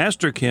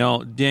 Pastor Kale,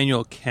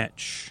 Daniel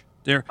Ketch.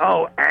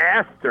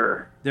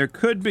 Astor. There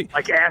could be...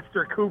 Like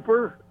Astor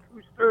Cooper?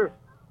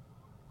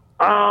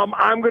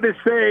 I'm going to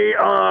say...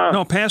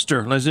 No,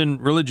 pastor, as in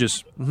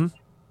religious. Mm-hmm.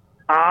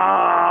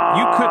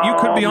 You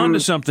could be onto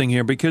something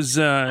here because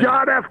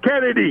John F.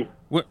 Kennedy.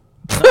 What?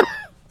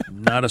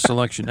 Not a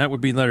selection. That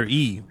would be letter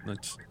E.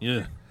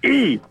 Yeah.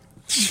 E.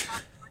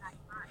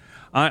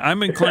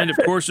 I'm inclined, of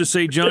course, to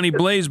say Johnny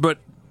Blaze, but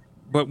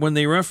when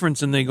they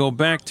reference and they go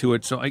back to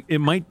it, it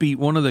might be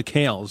one of the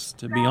Cales,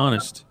 to be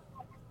honest.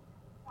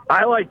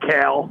 I like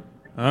Cal.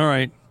 All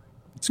right.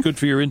 It's good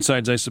for your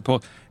insides, I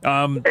suppose.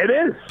 It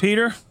is.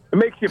 Peter? It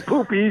makes you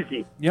poop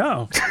easy.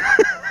 Yeah.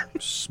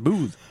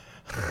 Smooth.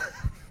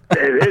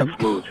 It is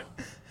smooth.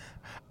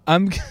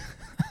 I'm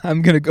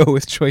going to go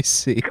with choice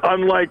C.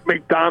 Unlike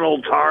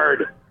McDonald's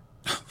hard.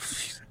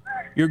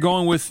 You're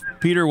going with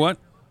Peter what?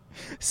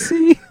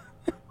 C.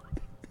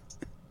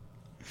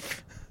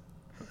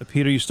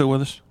 Peter, you still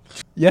with us?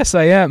 Yes,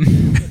 I am.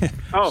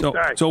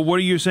 Sorry. So what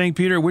are you saying,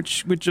 Peter?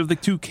 Which of the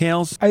two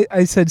Cales?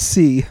 I said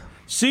C.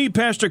 C,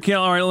 Pastor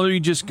Cal. All right, let me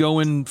just go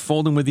and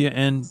fold them with you.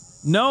 And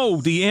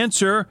no, the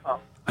answer,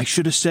 I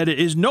should have said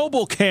it, is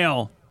Noble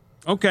Cal.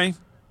 Okay,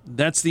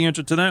 that's the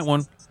answer to that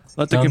one.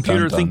 Let the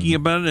computer thinking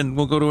about it, and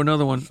we'll go to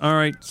another one. All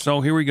right, so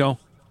here we go.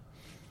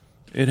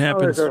 It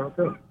happens.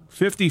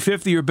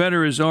 50-50 or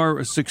better is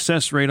our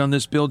success rate on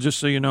this bill, just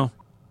so you know.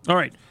 All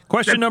right,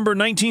 question number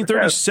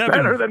 1937.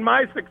 Better than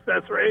my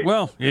success rate.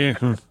 Well,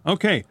 yeah.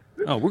 Okay.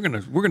 Oh, we're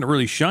gonna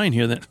really shine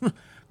here then.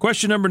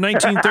 Question number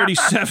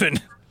 1937.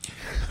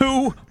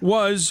 Who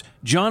was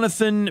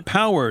Jonathan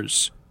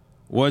Powers?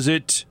 Was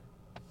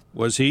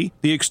he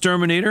the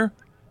exterminator,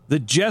 the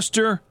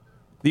jester,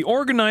 the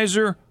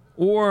organizer,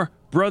 or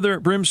Brother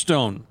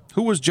Brimstone?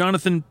 Who was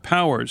Jonathan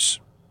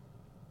Powers?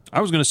 I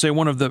was going to say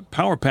one of the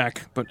Power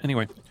Pack, but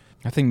anyway.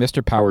 I think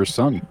Mr. Powers'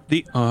 son.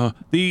 The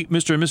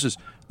Mr. and Mrs.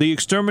 The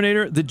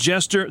exterminator, the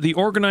jester, the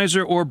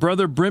organizer, or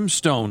Brother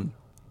Brimstone?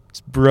 It's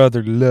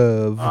Brother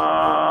Love.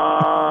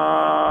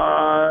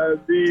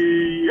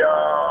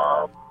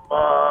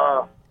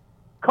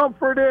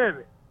 Comfort Inn.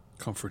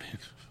 Comfort Inn.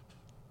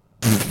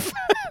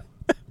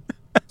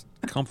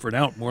 Comfort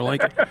out, more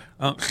like it.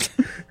 No,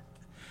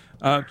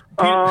 I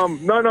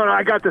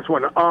got this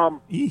one.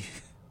 The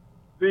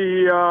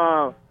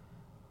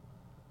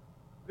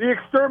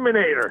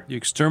exterminator. The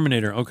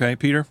exterminator. Okay,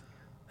 Peter?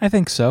 I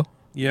think so.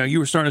 Yeah, you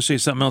were starting to say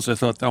something else, I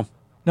thought, though.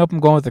 Nope,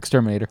 I'm going with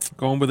exterminator.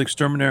 Going with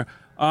exterminator.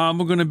 We're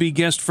going to be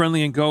guest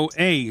friendly and go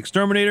A,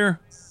 exterminator.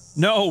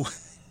 No.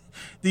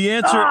 The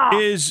answer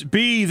is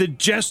B, the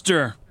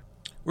jester.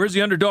 Where's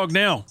the underdog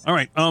now? All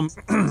right. I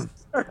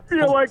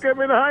feel like I'm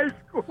in high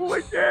school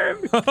again.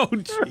 Oh,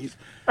 jeez.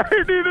 I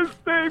need a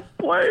safe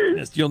place.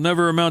 Yes, you'll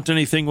never amount to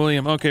anything,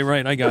 William. Okay,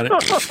 right. I got it.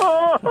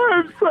 Oh,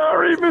 I'm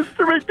sorry,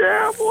 Mr.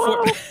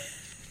 McGamble.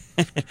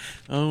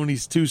 Oh, and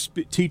he's too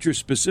teacher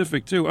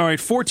specific, too. All right,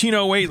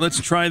 1408.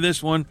 Let's try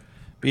this one.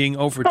 Being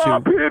 0 for 2.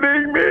 Stop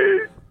hitting me.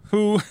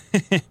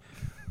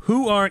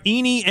 Who are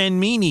Eenie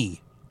and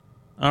Meenie?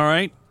 All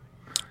right.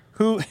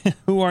 Who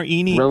are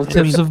Eenie?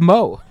 Relatives of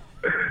Mo.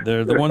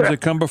 They're the ones that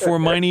come before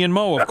Miney and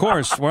Mo, of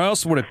course. Where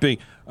else would it be?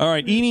 All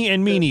right, Eenie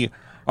and Meenie.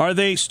 Are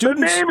they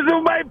students? The names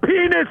of my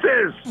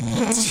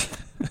penises.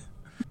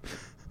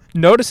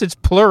 Notice it's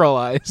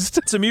pluralized.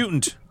 It's a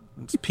mutant.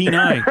 It's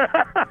P9.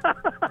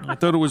 I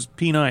thought it was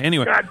P9.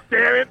 Anyway. God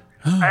damn it.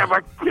 I have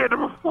a kid.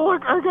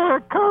 I got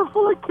a car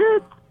full of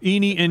kids.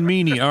 Eenie and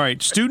Meenie. All right.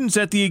 Students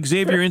at the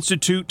Xavier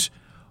Institute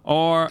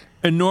are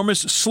enormous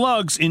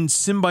slugs in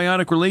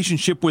symbiotic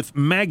relationship with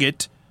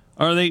Maggot.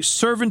 Are they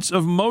servants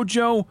of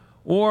Mojo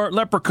or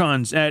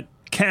leprechauns at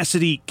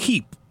Cassidy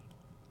Keep?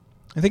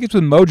 I think it's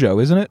with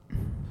Mojo, isn't it?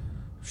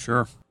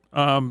 Sure.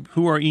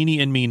 Who are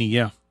Eenie and Meenie?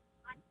 Yeah.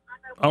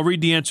 I'll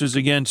read the answers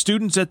again.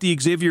 Students at the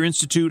Xavier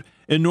Institute,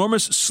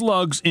 enormous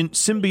slugs in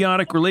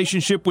symbiotic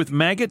relationship with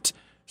Maggot,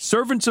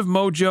 servants of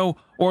Mojo,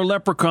 or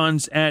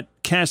leprechauns at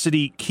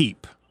Cassidy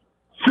Keep?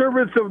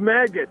 Servants of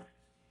maggots.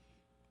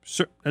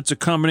 That's a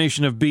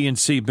combination of B and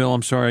C, Bill.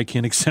 I'm sorry, I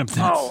can't accept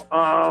that.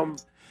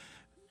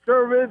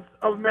 Servants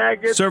of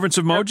maggots. Servants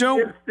of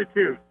Mojo?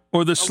 Institute.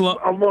 Or the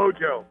of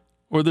Mojo.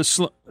 Or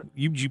the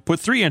you put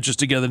three answers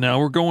together now.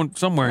 We're going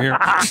somewhere here.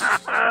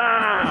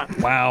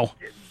 Wow.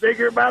 It's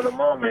bigger by the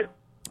moment.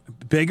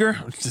 Bigger?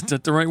 Is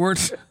that the right word?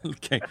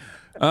 Okay.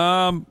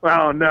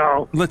 Well,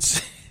 no.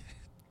 Let's.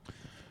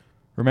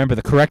 Remember,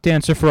 the correct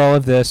answer for all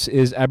of this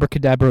is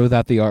abracadabra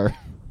without the R.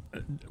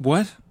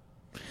 What?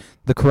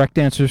 The correct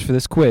answers for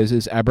this quiz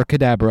is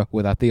abracadabra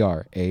without the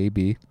R. A,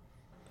 B.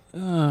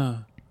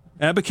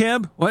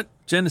 Abacab? What?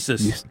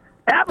 Genesis.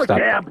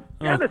 Abacab.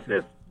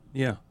 Genesis.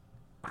 Yeah.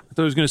 I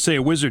thought I was going to say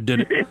a wizard did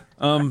it. You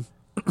know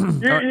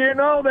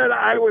that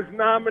I was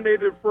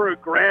nominated for a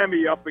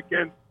Grammy up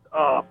against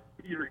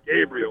Peter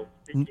Gabriel,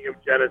 speaking of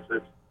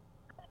Genesis.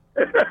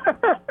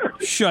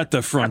 Shut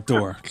the front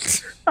door.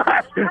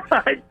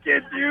 I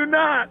kid you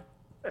not.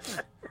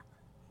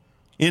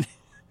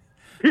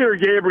 Peter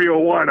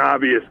Gabriel won,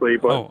 obviously,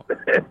 but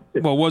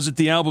well, was it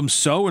the album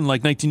So in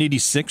like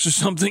 1986 or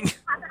something?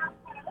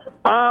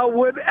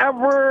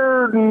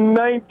 Whatever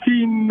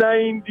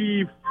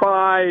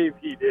 1995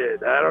 he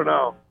did. I don't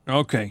know.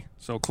 Okay,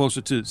 so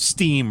closer to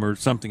Steam or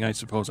something, I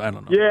suppose. I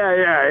don't know.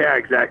 Yeah,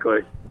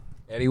 exactly.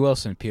 Eddie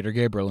Wilson, Peter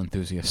Gabriel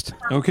enthusiast.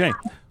 Okay.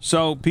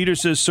 So Peter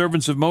says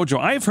Servants of Mojo.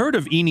 I've heard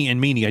of Eenie and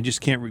Meanie. I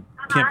just can't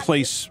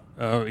place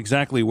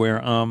exactly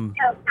where.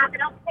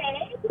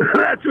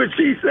 That's what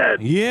she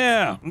said.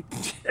 Yeah.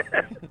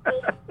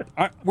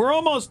 We're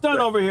almost done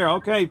over here.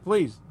 Okay,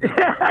 please.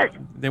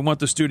 They want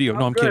the studio.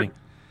 No, I'm kidding.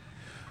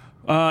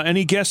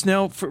 Any guests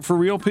now for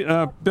real,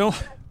 Bill?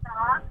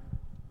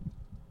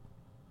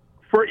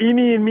 For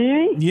Eenie and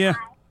Meanie? Yeah.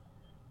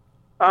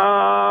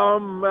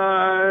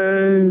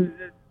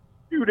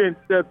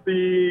 Students at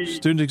the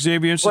Student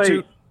Xavier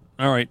Institute?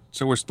 All right,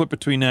 so we're split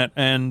between that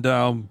and...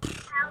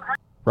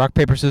 Rock,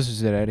 paper,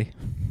 scissors, Eddie.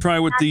 Try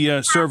with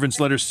the servants,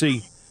 letter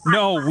C.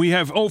 No, we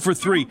have 0 for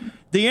 3.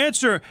 The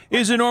answer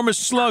is enormous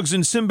slugs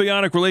in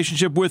symbiotic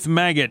relationship with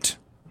maggot.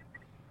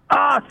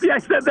 See, I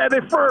said that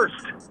at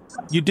first.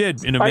 You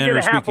did, in a I manner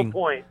get of a half speaking. a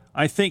point.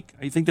 I think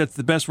that's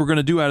the best we're going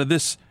to do out of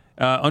this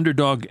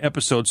underdog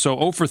episode. So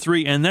 0 for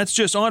 3, and that's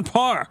just on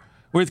par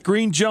with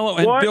Green Jello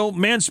and Bill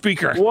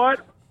Manspeaker.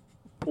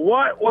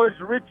 What was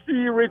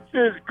Richie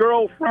Rich's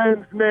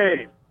girlfriend's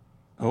name?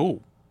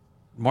 Oh,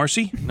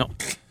 Marcy? No.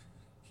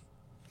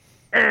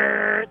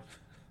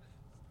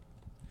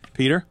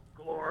 Peter?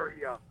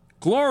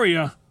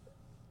 Gloria.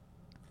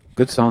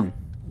 Good song.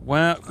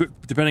 Well,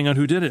 depending on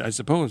who did it, I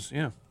suppose.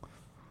 Yeah.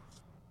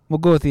 We'll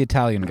go with the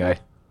Italian guy.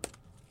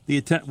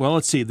 Well,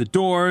 let's see. The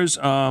Doors.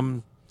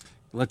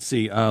 Let's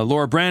see.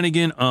 Laura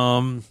Branigan.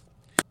 Well,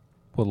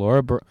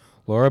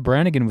 Laura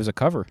Branigan was a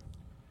cover.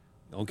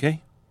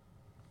 Okay.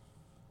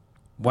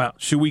 Wow.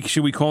 Should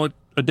we call it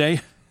a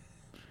day?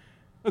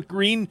 A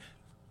green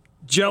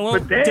Jello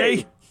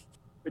day?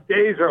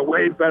 Bidets are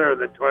way better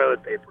than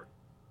toilet paper.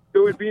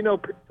 There would be no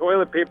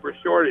toilet paper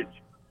shortage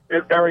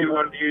if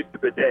everyone used the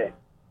bidet.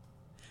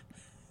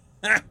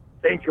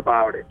 Think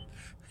about it.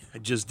 I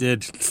just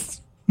did.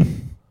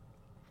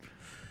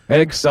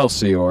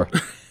 Excelsior.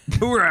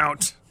 We're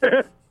out.